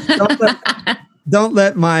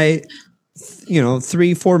let my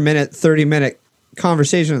 3, 4 minute, 30-minute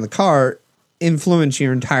conversation in the car influence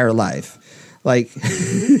your entire life.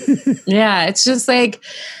 Yeah, it's just like,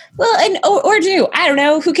 well, and or do I don't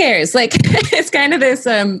know, who cares? Like, it's kind of this.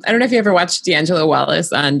 I don't know if you ever watched D'Angelo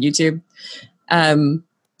Wallace on YouTube.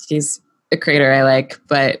 He's a creator I like,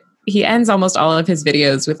 but he ends almost all of his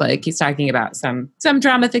videos with he's talking about some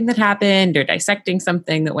drama thing that happened or dissecting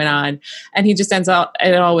something that went on, and he just ends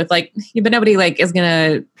it all with but nobody is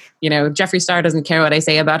gonna, Jeffree Star doesn't care what I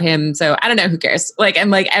say about him, so I don't know, who cares?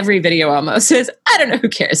 And every video almost is, I don't know, who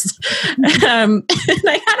cares? And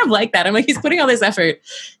I kind of like that. I'm like, he's putting all this effort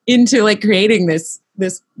into creating this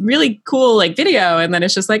really cool video, and then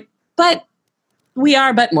it's just but we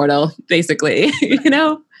are but mortal, basically,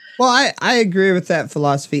 Well, I agree with that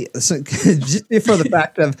philosophy. So, just for the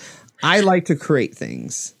fact of I like to create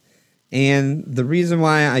things. And the reason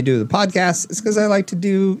why I do the podcast is because I like to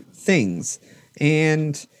do things.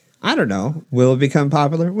 And I don't know, will it become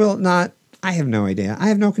popular? Will it not? I have no idea. I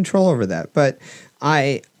have no control over that. But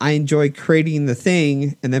I enjoy creating the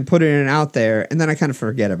thing and then putting it out there, and then I kind of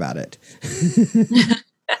forget about it.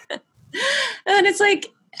 And it's I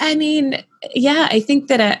think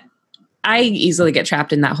that I easily get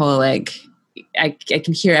trapped in that whole, I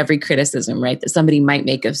can hear every criticism, right, that somebody might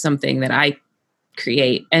make of something that I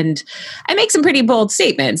create. And I make some pretty bold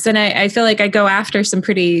statements, and I feel like I go after some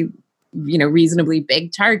pretty, reasonably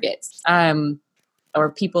big targets, or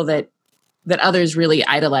people that others really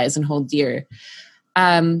idolize and hold dear.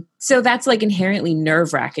 So that's inherently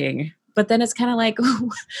nerve-wracking. But then it's kind of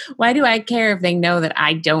why do I care if they know that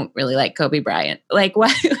I don't really like Kobe Bryant?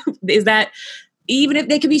 Why is that? Even if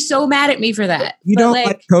they could be so mad at me for that. You don't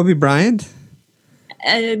like Kobe Bryant?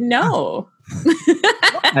 No.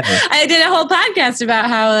 I did a whole podcast about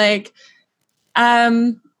how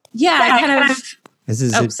Yeah, I kind of. Is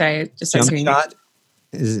this Oh, a sorry. Just jump started hearing. shot?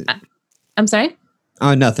 Is it? I'm sorry.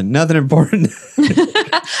 Oh, nothing important.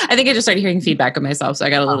 I think I just started hearing feedback of myself, so I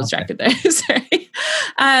got a little distracted there. Sorry.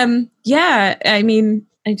 Yeah, I mean,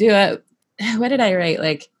 I do. What did I write?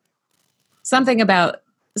 Like something to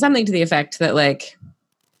the effect that like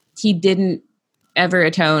he didn't ever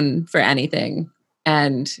atone for anything,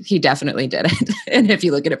 and he definitely did it. And if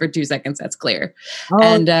you look at it for 2 seconds, that's clear.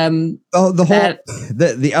 And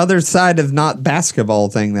the other side of not basketball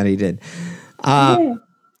thing that he did.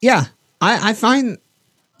 Yeah, I find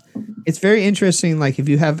it's very interesting. Like if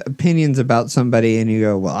you have opinions about somebody and you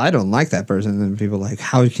go, well, I don't like that person. And then people are like,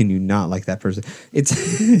 how can you not like that person? It's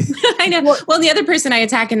I know. Well, the other person I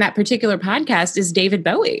attack in that particular podcast is David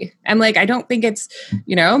Bowie. I'm like, I don't think it's,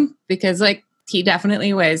 because like he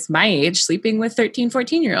definitely was my age sleeping with 13,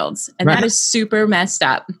 14-year-olds. And that is super messed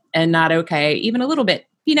up and not okay, even a little bit.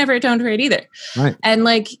 He never atoned for it either. Right. And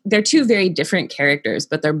like, they're two very different characters,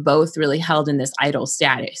 but they're both really held in this idol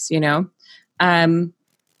status,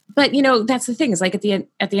 But that's the thing is like at the end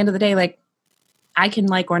of the day, like I can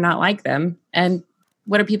like or not like them. And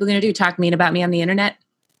what are people going to do? Talk mean about me on the internet?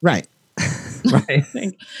 Right. Right.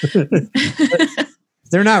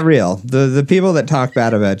 They're not real. The people that talk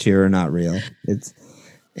bad about you are not real. It's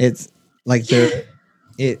like it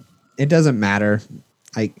doesn't matter.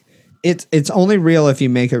 Like it's only real if you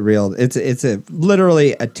make it real. It's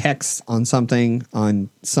literally a text on something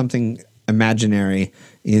imaginary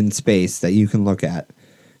in space that you can look at.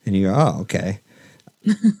 And you go, oh, okay.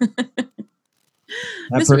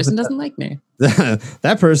 This person doesn't like me.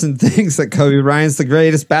 That person thinks that Kobe Bryant's the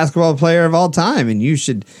greatest basketball player of all time, and you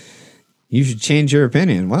should change your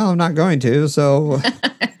opinion. Well, I'm not going to, so.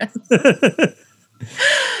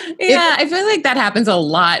 Yeah, I feel like that happens a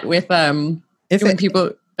lot with when people.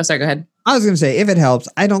 Oh, sorry. Go ahead. I was going to say, if it helps,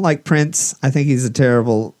 I don't like Prince. I think he's a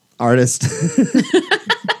terrible artist.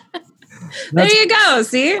 There you go.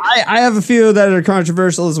 See, I have a few that are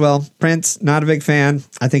controversial as well. Prince, not a big fan.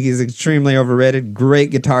 I think he's extremely overrated.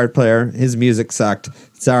 Great guitar player. His music sucked.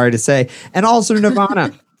 Sorry to say. And also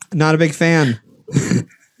Nirvana, not a big fan.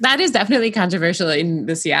 That is definitely controversial in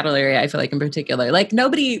the Seattle area. I feel like in particular, like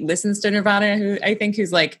nobody listens to Nirvana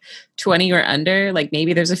who's like 20 or under. Like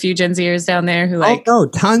maybe there's a few Gen Zers down there who like. Oh no,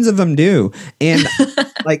 tons of them do. And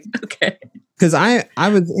like, okay. Because I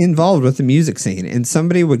was involved with the music scene, and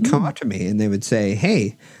somebody would come up to me and they would say,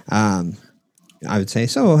 "Hey," I would say,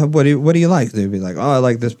 "So what do you like?" They'd be like, "Oh, I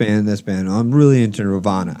like this band. Oh, I'm really into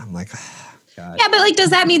Nirvana." I'm like, oh, God. Yeah, but like,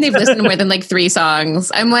 does that mean they've listened to more than like 3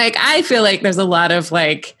 songs? I'm like, I feel like there's a lot of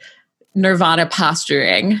like Nirvana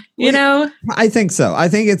posturing, I think so. I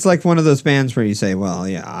think it's like one of those bands where you say, well,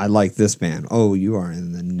 yeah, I like this band. Oh, you are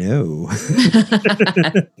in the know.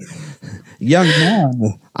 Young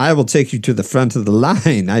man, I will take you to the front of the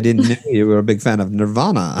line. I didn't know you were a big fan of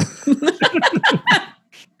Nirvana.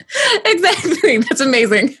 Exactly. That's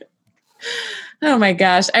amazing. Oh my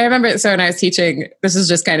gosh. I remember, so when I was teaching, this is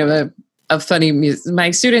just kind of a funny music.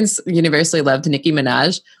 My students universally loved Nicki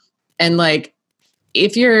Minaj. And like,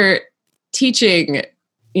 if you're teaching,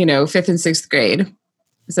 5th and 6th grade,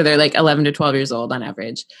 so they're like 11 to 12 years old on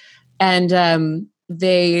average. And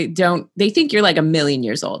they think you're like a million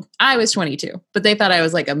years old. I was 22, but they thought I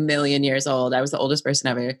was like a million years old. I was the oldest person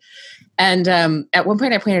ever. And at one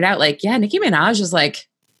point I pointed out like, yeah, Nicki Minaj is like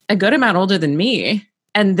a good amount older than me.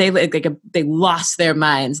 And they lost their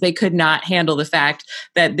minds. They could not handle the fact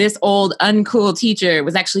that this old, uncool teacher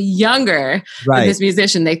was actually younger than this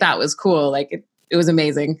musician they thought was cool. Like it was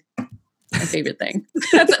amazing. My favorite thing.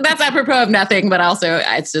 That's apropos of nothing, but also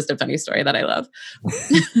it's just a funny story that I love.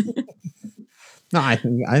 No, I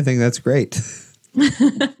think that's great.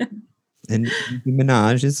 And Nicki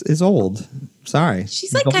Minaj is old. Sorry.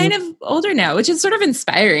 She's like kind of older now, which is sort of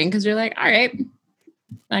inspiring because you're like, all right,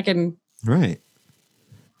 I can. Right.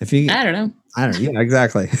 I don't know. Yeah,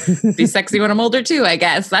 exactly. Be sexy when I'm older too, I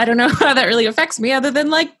guess. I don't know how that really affects me other than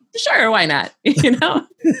like, sure, why not? It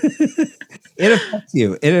affects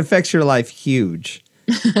you. It affects your life huge.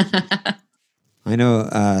 I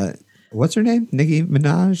know. What's her name? Nicki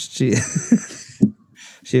Minaj.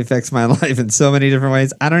 She affects my life in so many different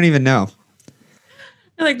ways. I don't even know.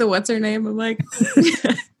 I like the what's her name. I'm like,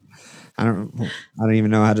 I don't even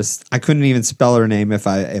know how to. I couldn't even spell her name if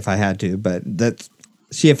I had to. But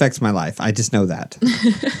she affects my life. I just know that.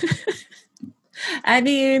 I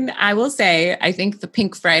mean, I will say, I think the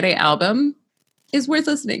Pink Friday album is worth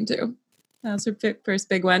listening to. That's her first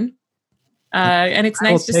big one. And it's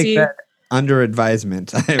nice to see. That under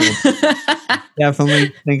advisement. I will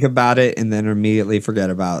definitely think about it and then immediately forget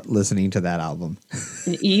about listening to that album.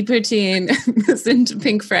 E13, listen to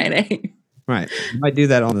Pink Friday. Right. You might do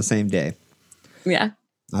that on the same day. Yeah.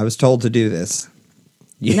 I was told to do this.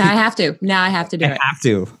 Now I have to. Now I have to do it. I have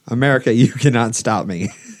to. America, you cannot stop me.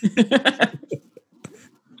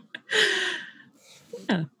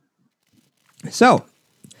 Yeah. So,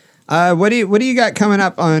 what do you got coming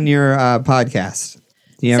up on your podcast?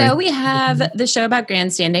 So we have the show about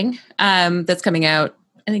grandstanding that's coming out,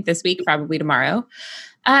 I think this week, probably tomorrow.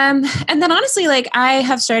 And then honestly, like I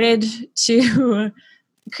have started to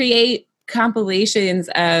create compilations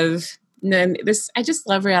of this. I just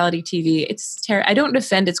love reality TV. It's I don't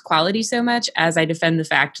defend its quality so much as I defend the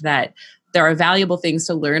fact that there are valuable things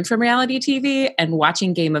to learn from reality TV, and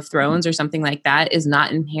watching Game of Thrones or something like that is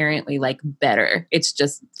not inherently like better. It's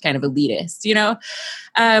just kind of elitist, you know?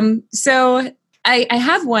 So I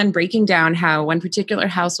have one breaking down how one particular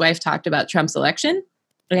housewife talked about Trump's election,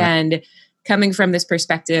 and coming from this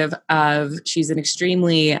perspective of she's an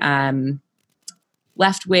extremely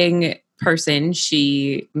left-wing person.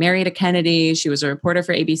 She married a Kennedy. She was a reporter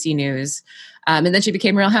for ABC News. And then she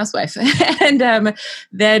became a Real Housewife. And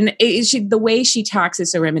then the way she talks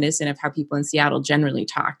is so reminiscent of how people in Seattle generally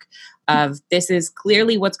talk of this is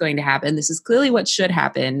clearly what's going to happen. This is clearly what should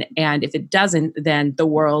happen. And if it doesn't, then the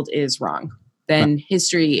world is wrong. Then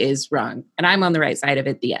history is wrong. And I'm on the right side of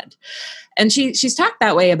it at the end. And she's talked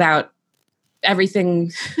that way about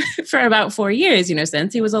everything for about 4 years,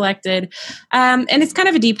 since he was elected. And it's kind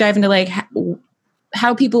of a deep dive into like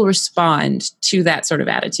how people respond to that sort of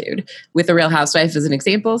attitude with a Real Housewife as an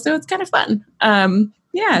example. So it's kind of fun.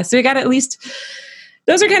 So we got at least,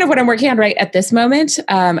 those are kind of what I'm working on right at this moment.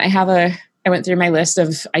 I went through my list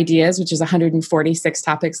of ideas, which is 146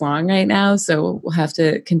 topics long right now. So we'll have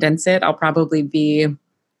to condense it. I'll probably be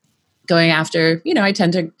going after,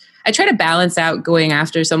 I try to balance out going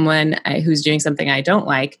after someone who's doing something I don't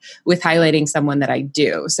like with highlighting someone that I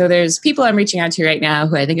do. So there's people I'm reaching out to right now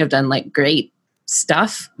who I think have done like great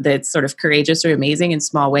stuff that's sort of courageous or amazing in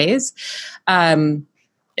small ways.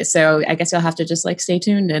 So I guess you'll have to just like stay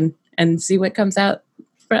tuned and see what comes out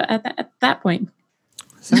at that point.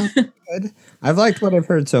 Sounds good. I've liked what I've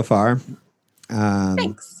heard so far.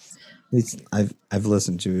 Thanks. I've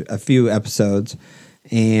listened to a few episodes,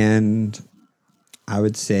 and I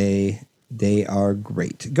would say they are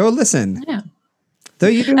great. Go listen. Yeah. Though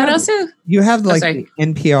you do you have like the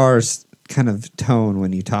NPR's kind of tone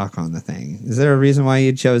when you talk on the thing. Is there a reason why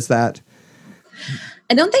you chose that?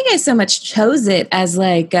 I don't think I so much chose it as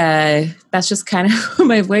like that's just kind of what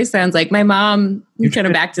my voice sounds like. My mom kind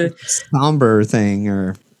of back to somber thing,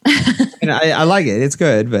 or and I like it. It's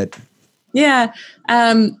good, but yeah.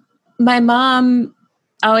 My mom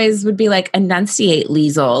always would be like, enunciate,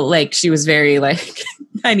 Lisl. Like she was very like,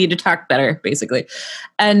 I need to talk better, basically.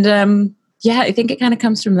 And I think it kind of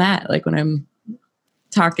comes from that. Like when I'm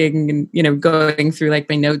talking and, going through like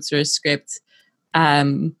my notes or a script.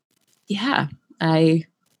 I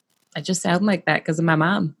just sound like that because of my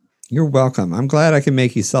mom. You're welcome. I'm glad I can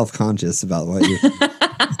make you self-conscious about what you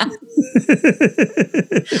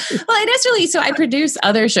Well, it is really, so I produce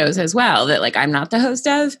other shows as well that like I'm not the host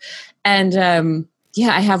of. And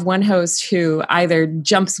I have one host who either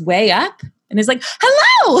jumps way up and is like,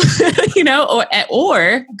 hello,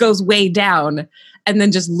 or goes way down and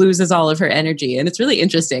then just loses all of her energy. And it's really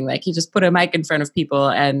interesting. Like you just put a mic in front of people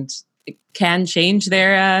and it can change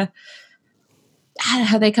their,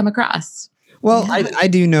 how they come across. Well, yeah. I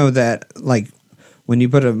do know that like when you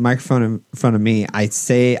put a microphone in front of me, I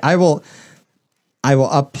will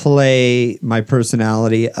upplay my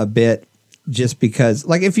personality a bit just because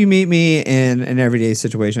like if you meet me in an everyday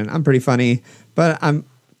situation, I'm pretty funny, but I'm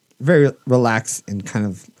very relaxed and kind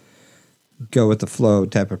of go with the flow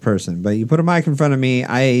type of person. But you put a mic in front of me,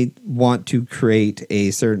 I want to create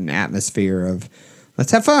a certain atmosphere of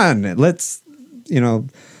let's have fun. Let's,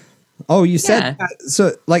 oh, you said that.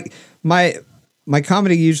 So like my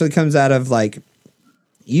comedy usually comes out of like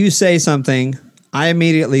you say something, I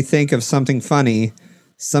immediately think of something funny.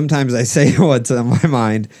 Sometimes I say what's on my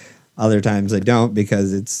mind. Other times I don't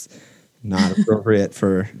because it's not appropriate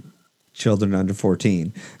for children under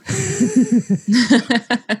 14.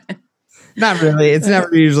 Not really. It's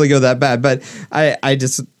never usually go that bad, but I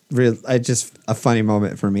just a funny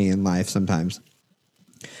moment for me in life sometimes.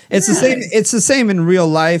 It's the same. It's the same in real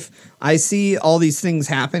life. I see all these things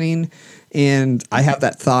happening, and I have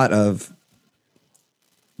that thought of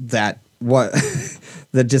that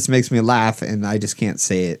that just makes me laugh, and I just can't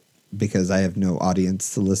say it because I have no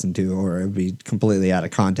audience to listen to, or it would be completely out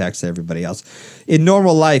of context to everybody else. In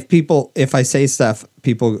normal life, if I say stuff,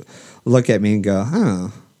 people look at me and go,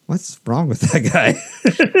 "Oh, what's wrong with that guy?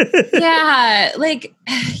 Yeah, like,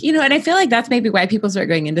 and I feel like that's maybe why people start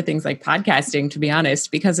going into things like podcasting, to be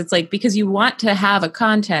honest, because it's like, because you want to have a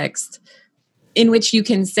context in which you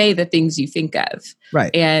can say the things you think of.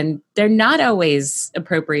 Right. And they're not always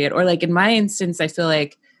appropriate. Or like in my instance, I feel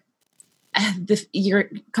like your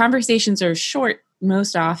conversations are short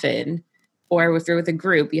most often, or if you're with a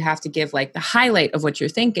group, you have to give like the highlight of what you're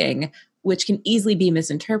thinking, which can easily be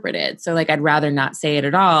misinterpreted. So like, I'd rather not say it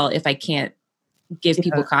at all if I can't give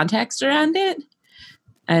people context around it.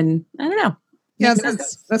 And I don't know. Yeah,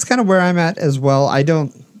 that's kind of where I'm at as well.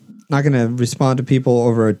 Not going to respond to people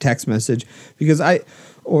over a text message because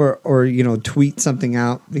or tweet something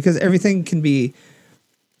out, because everything can be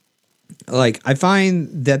like, I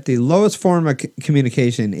find that the lowest form of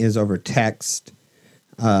communication is over text.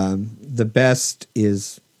 The best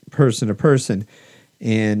is person to person,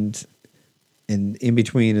 and in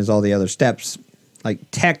between is all the other steps. Like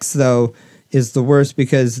text though is the worst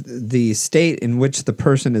because the state in which the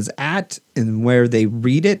person is at and where they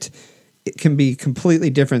read it can be completely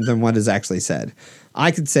different than what is actually said.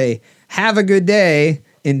 I could say, have a good day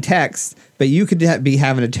in text, but you could be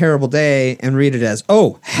having a terrible day and read it as,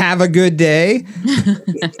 oh, have a good day.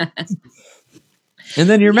 And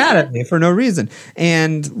then you're mad at me for no reason.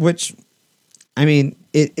 And which, I mean,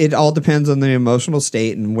 it all depends on the emotional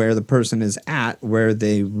state and where the person is at, where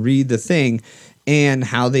they read the thing and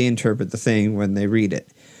how they interpret the thing when they read it.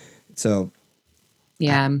 So,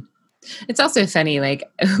 yeah. It's also funny, like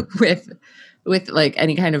with like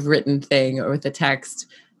any kind of written thing or with a text,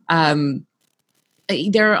 there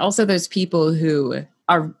are also those people who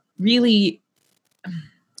are really, I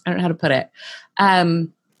don't know how to put it.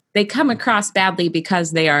 They come across badly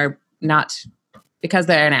because they're an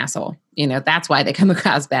asshole. That's why they come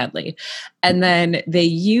across badly. And then they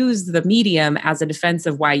use the medium as a defense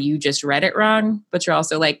of why you just read it wrong. But you're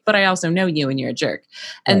also like, but I also know you and you're a jerk.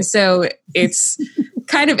 And right. So it's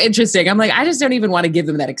kind of interesting. I'm like, I just don't even want to give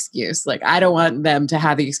them that excuse. Like, I don't want them to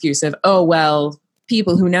have the excuse of, oh, well,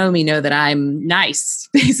 people who know me know that I'm nice,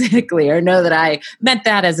 basically, or know that I meant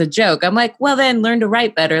that as a joke. I'm like, well, then learn to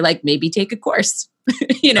write better. Like maybe take a course,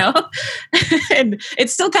 and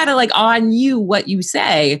it's still kind of like on you what you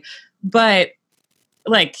say, but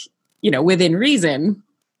like, within reason.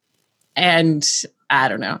 And I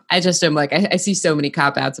don't know. I just am like, I see so many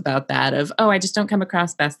cop-outs about that of, oh, I just don't come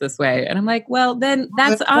across best this way. And I'm like, well, then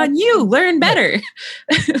that's on you. Learn better.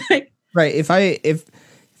 Like, right. If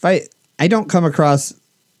I don't come across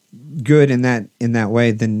good in that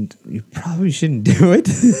way, then you probably shouldn't do it.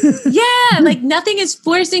 Yeah. Like nothing is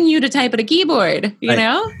forcing you to type at a keyboard, you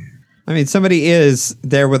know? I mean, somebody is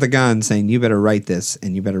there with a gun saying, you better write this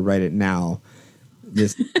and you better write it now.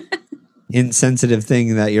 This insensitive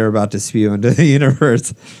thing that you're about to spew into the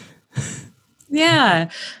universe. Yeah.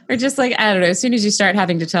 Or just like, I don't know, as soon as you start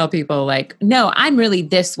having to tell people like, no, I'm really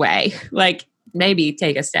this way, like maybe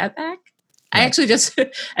take a step back. Right. I actually just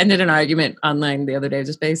ended an argument online the other day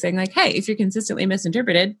just by saying like, hey, if you're consistently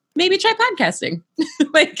misinterpreted, maybe try podcasting.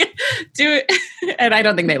 Like do it. And I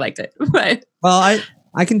don't think they liked it. But well,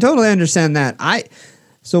 I can totally understand that.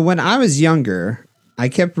 So when I was younger, I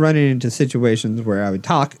kept running into situations where I would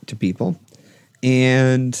talk to people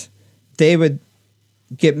and they would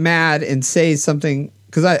get mad and say something,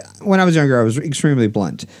 because when I was younger, I was extremely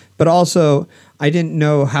blunt, but also I didn't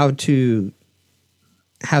know how to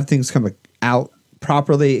have things come out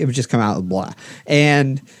properly. It would just come out blah.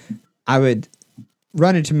 And I would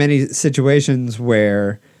run into many situations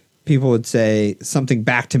where people would say something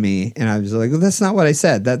back to me and I was like, well, that's not what I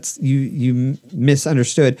said. That's you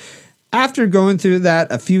misunderstood. After going through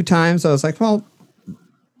that a few times, I was like, well,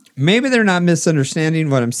 maybe they're not misunderstanding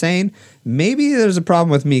what I'm saying. Maybe there's a problem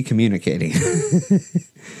with me communicating.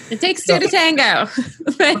 It takes two to tango.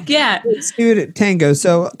 But yeah. It's two to tango.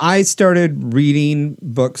 So I started reading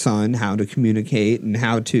books on how to communicate and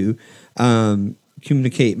how to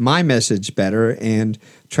communicate my message better and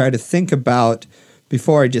try to think about,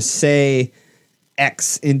 before I just say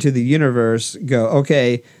X into the universe, go,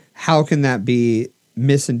 okay, how can that be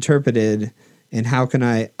misinterpreted? And how can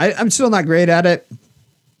I'm still not great at it.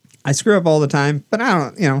 I screw up all the time, but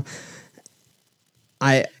I don't,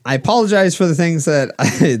 I apologize for the things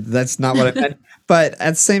that's not what I meant. But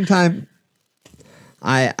at the same time,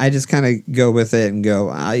 I just kind of go with it and go,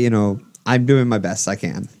 I'm doing my best I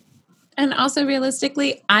can. And also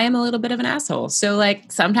realistically, I am a little bit of an asshole. So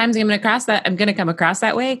like sometimes I'm going to come across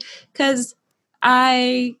that way because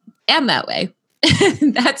I am that way.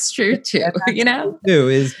 That's true too,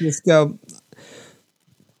 is just go.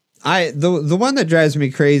 The one that drives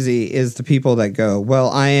me crazy is the people that go,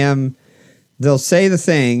 well, they'll say the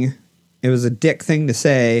thing It was a dick thing to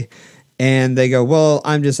say. And they go, well,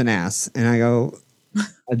 I'm just an ass. And I go,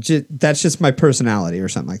 that's just my personality or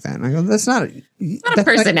something like that. And I go, that's not a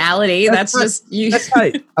personality. That's just you. That's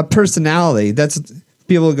not a personality.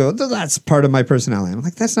 People go, that's part of my personality. I'm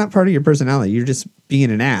like, that's not part of your personality. You're just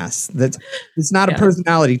being an ass. It's not a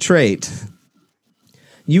personality trait.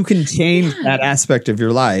 You can change that aspect of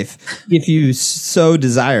your life if you so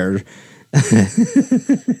desire.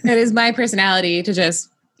 It is my personality to just,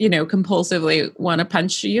 compulsively want to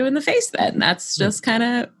punch you in the face then. That's just kind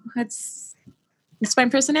of, it's my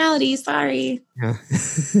personality. Sorry. Yeah.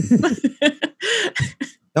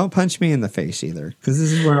 Don't punch me in the face either, because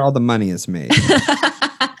this is where all the money is made.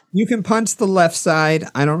 You can punch the left side.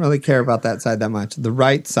 I don't really care about that side that much. The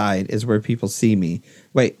right side is where people see me.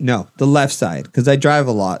 Wait, no, the left side, because I drive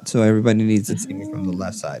a lot, so everybody needs to see me from the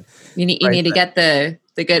left side. You need to get the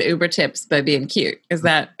good Uber tips by being cute. Is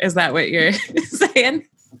that what you're saying?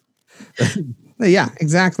 Yeah,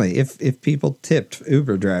 exactly. If people tipped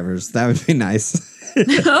Uber drivers, that would be nice.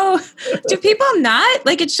 No, do people not?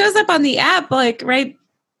 Like, it shows up on the app, like, right?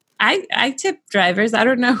 I tip drivers. I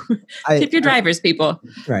don't know. Tip your drivers, people.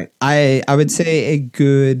 Right. I would say a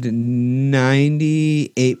good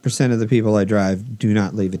 98% of the people I drive do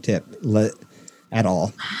not leave a tip at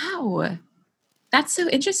all. Wow. That's so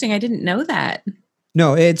interesting. I didn't know that.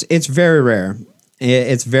 No, it's very rare.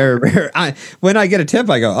 It's very rare. When I get a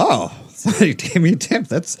tip, I go, oh, somebody gave me a tip.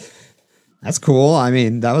 That's cool. I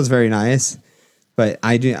mean, that was very nice. But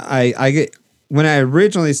I get, when I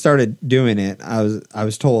originally started doing it, I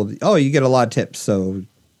was told, oh, you get a lot of tips, so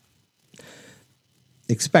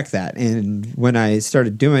expect that. And when I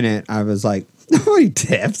started doing it, I was like, nobody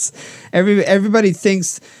tips. Everybody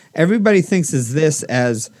thinks is this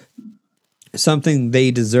as something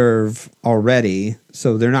they deserve already,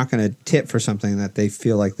 so they're not going to tip for something that they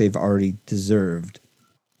feel like they've already deserved.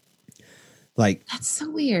 Like, that's so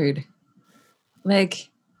weird. Like,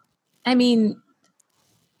 I mean,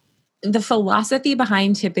 the philosophy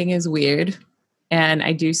behind tipping is weird. And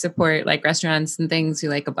I do support like restaurants and things who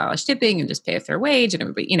like abolish tipping and just pay a fair wage and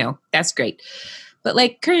everybody, that's great. But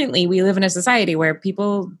like currently we live in a society where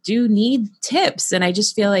people do need tips. And I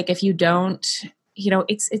just feel like if you don't,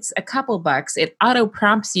 it's a couple bucks. It auto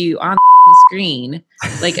prompts you on the screen.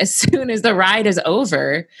 Like as soon as the ride is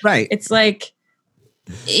over, right. It's like,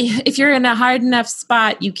 if you're in a hard enough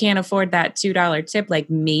spot, you can't afford that $2 tip. Like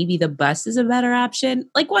maybe the bus is a better option.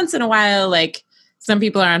 Like once in a while, like some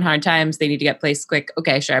people are on hard times. They need to get placed quick.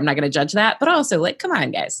 Okay, sure. I'm not going to judge that. But also like, come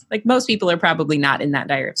on, guys. Like most people are probably not in that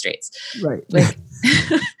dire of straits. Right. Like,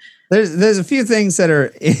 There's a few things that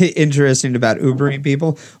are interesting about Ubering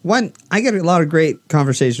people. One, I get a lot of great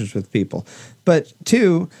conversations with people. But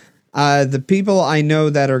two, the people I know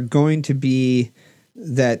that are going to be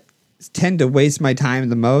that tend to waste my time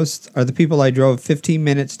the most are the people I drove 15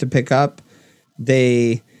 minutes to pick up.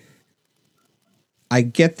 I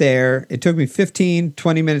get there. It took me 15,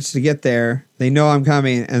 20 minutes to get there. They know I'm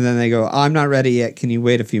coming. And then they go, oh, I'm not ready yet. Can you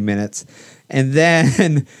wait a few minutes? And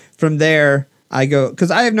then from there, I go,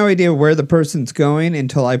 because I have no idea where the person's going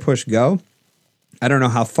until I push go. I don't know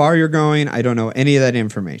how far you're going. I don't know any of that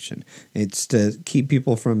information. It's to keep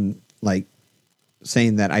people from like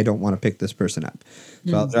saying that I don't want to pick this person up.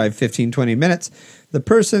 So I'll drive 15, 20 minutes. The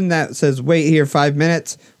person that says, wait here 5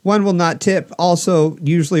 minutes, one will not tip. Also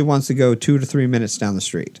usually wants to go 2 to 3 minutes down the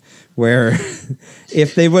street, where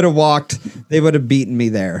if they would have walked, they would have beaten me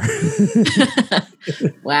there.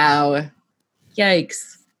 Wow.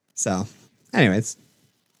 Yikes. So anyways,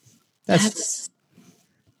 that is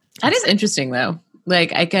interesting though.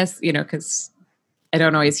 Like, I guess, because I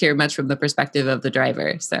don't always hear much from the perspective of the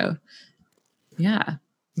driver. So yeah.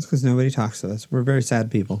 It's because nobody talks to us. We're very sad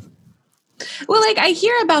people. Well, like I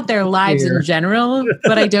hear about their lives in general,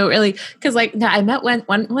 but I don't really, because like I met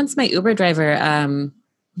once my Uber driver,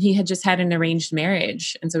 he had just had an arranged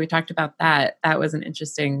marriage. And so we talked about that. That was an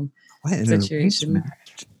interesting situation.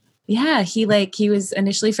 Yeah. He was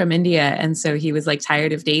initially from India. And so he was like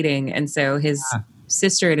tired of dating. And so his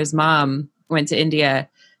sister and his mom went to India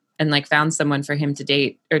and like found someone for him to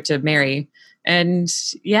date or to marry. And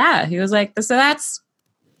yeah, he was like, so that's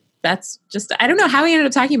just, I don't know how we ended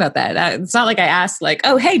up talking about that. It's not like I asked like,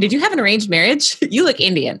 oh, hey, did you have an arranged marriage? You look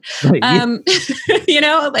Indian. Right,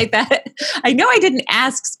 like that. I know I didn't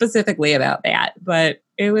ask specifically about that, but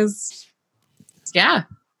it was, yeah.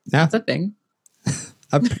 That's a thing.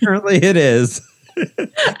 Apparently it is.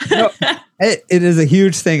 No, it is a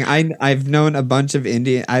huge thing. I've known a bunch of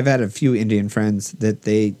I've had a few Indian friends that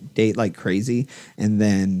they date like crazy. And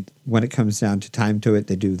then when it comes down to time to it,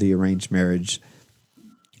 they do the arranged marriage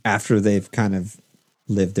after they've kind of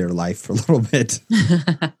live their life for a little bit.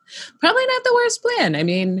 Probably not the worst plan. I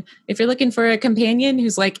mean, if you're looking for a companion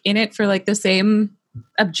who's like in it for like the same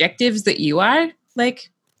objectives that you are, like,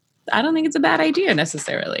 I don't think it's a bad idea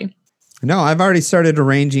necessarily. No, I've already started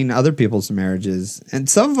arranging other people's marriages, and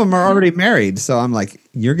some of them are already married. So I'm like,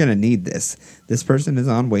 you're going to need this. This person is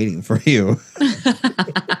on waiting for you.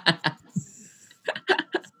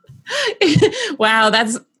 Wow,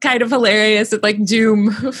 that's kind of hilarious. It's like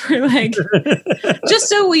doom for like, just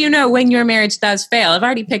so you know, when your marriage does fail, I've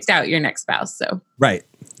already picked out your next spouse. So Right.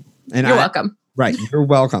 And you're welcome. Right. You're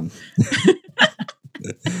welcome.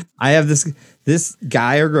 I have this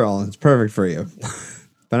guy or girl. It's perfect for you.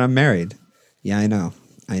 But I'm married. Yeah, I know.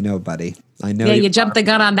 I know, buddy. I know. Yeah, you jumped the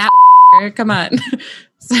gun on that. Come on.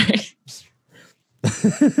 Sorry.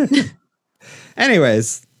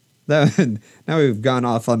 Anyways, now we've gone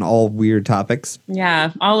off on all weird topics.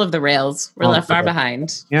 Yeah, all of the rails. We're left far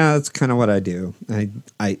behind. Yeah, that's kind of what I do.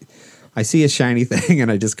 I see a shiny thing and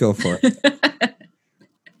I just go for it.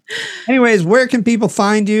 Anyways, where can people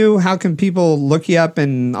find you? How can people look you up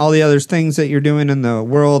and all the other things that you're doing in the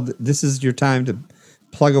world? This is your time to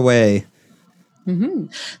plug away. Mm-hmm.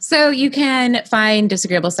 So you can find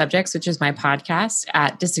Disagreeable Subjects, which is my podcast,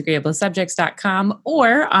 at disagreeablesubjects.com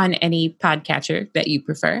or on any podcatcher that you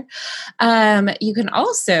prefer. You can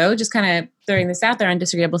also, just kind of throwing this out there, on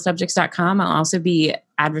disagreeablesubjects.com, I'll also be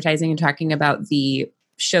advertising and talking about the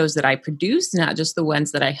shows that I produce, not just the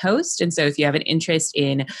ones that I host. And so if you have an interest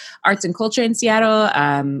in arts and culture in Seattle,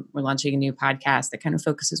 we're launching a new podcast that kind of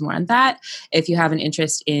focuses more on that. If you have an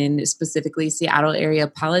interest in specifically Seattle area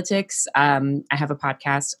politics, I have a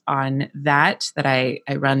podcast on that I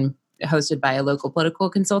run, hosted by a local political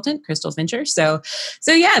consultant, Crystal Fincher. So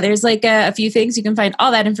yeah, there's like a few things. You can find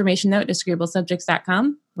all that information though at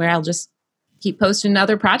disagreeablesubjects.com, where I'll just keep posting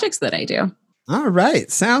other projects that I do. All right.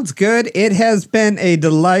 Sounds good. It has been a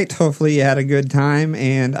delight. Hopefully you had a good time,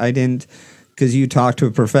 and I didn't, because you talk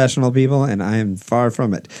to professional people and I am far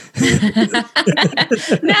from it. No,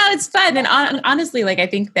 it's fun. And honestly, like, I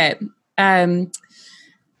think that, I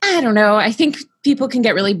don't know, I think people can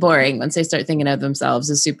get really boring once they start thinking of themselves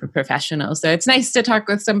as super professional. So it's nice to talk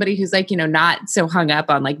with somebody who's like, not so hung up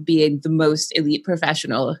on like being the most elite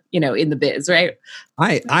professional, in the biz, right?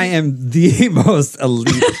 I am the most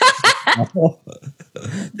elite.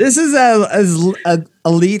 This is as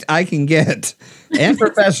elite I can get, and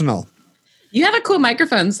professional. You have a cool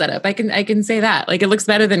microphone setup. I can say that. Like, it looks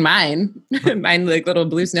better than mine. Mine, like, little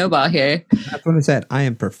blue snowball here. That's what I said. I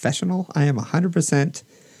am professional. I am 100%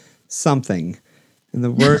 something. And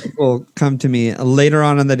the word will come to me later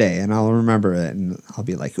on in the day, and I'll remember it, and I'll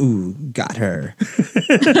be like, ooh, got her.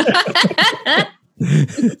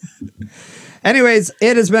 Anyways,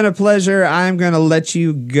 it has been a pleasure. I'm going to let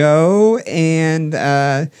you go and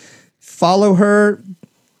follow her.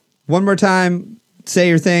 One more time, say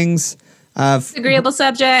your things. Disagreeable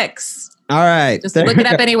Subjects. All right. Just look it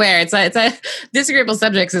up anywhere. It's a Disagreeable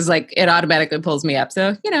Subjects is like, it automatically pulls me up.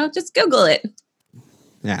 So, just Google it.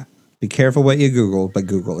 Yeah. Be careful what you Google, but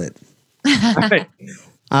Google it. All right.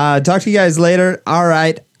 Talk to you guys later. All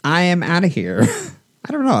right. I am out of here.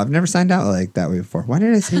 I don't know. I've never signed out like that way before. Why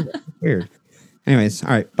did I say that? Weird. Anyways, all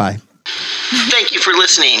right. Bye. Thank you for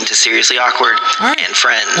listening to Seriously Awkward and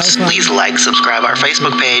Friends. Please like, subscribe our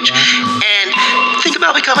Facebook page, and think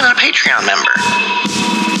about becoming a Patreon member.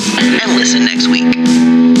 And listen next week.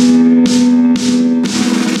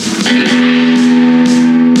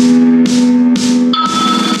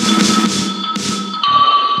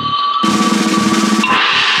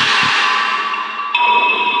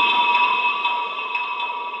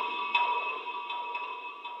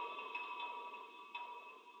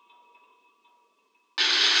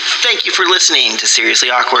 Thank you for listening to Seriously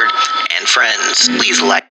Awkward and Friends. Please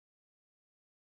like.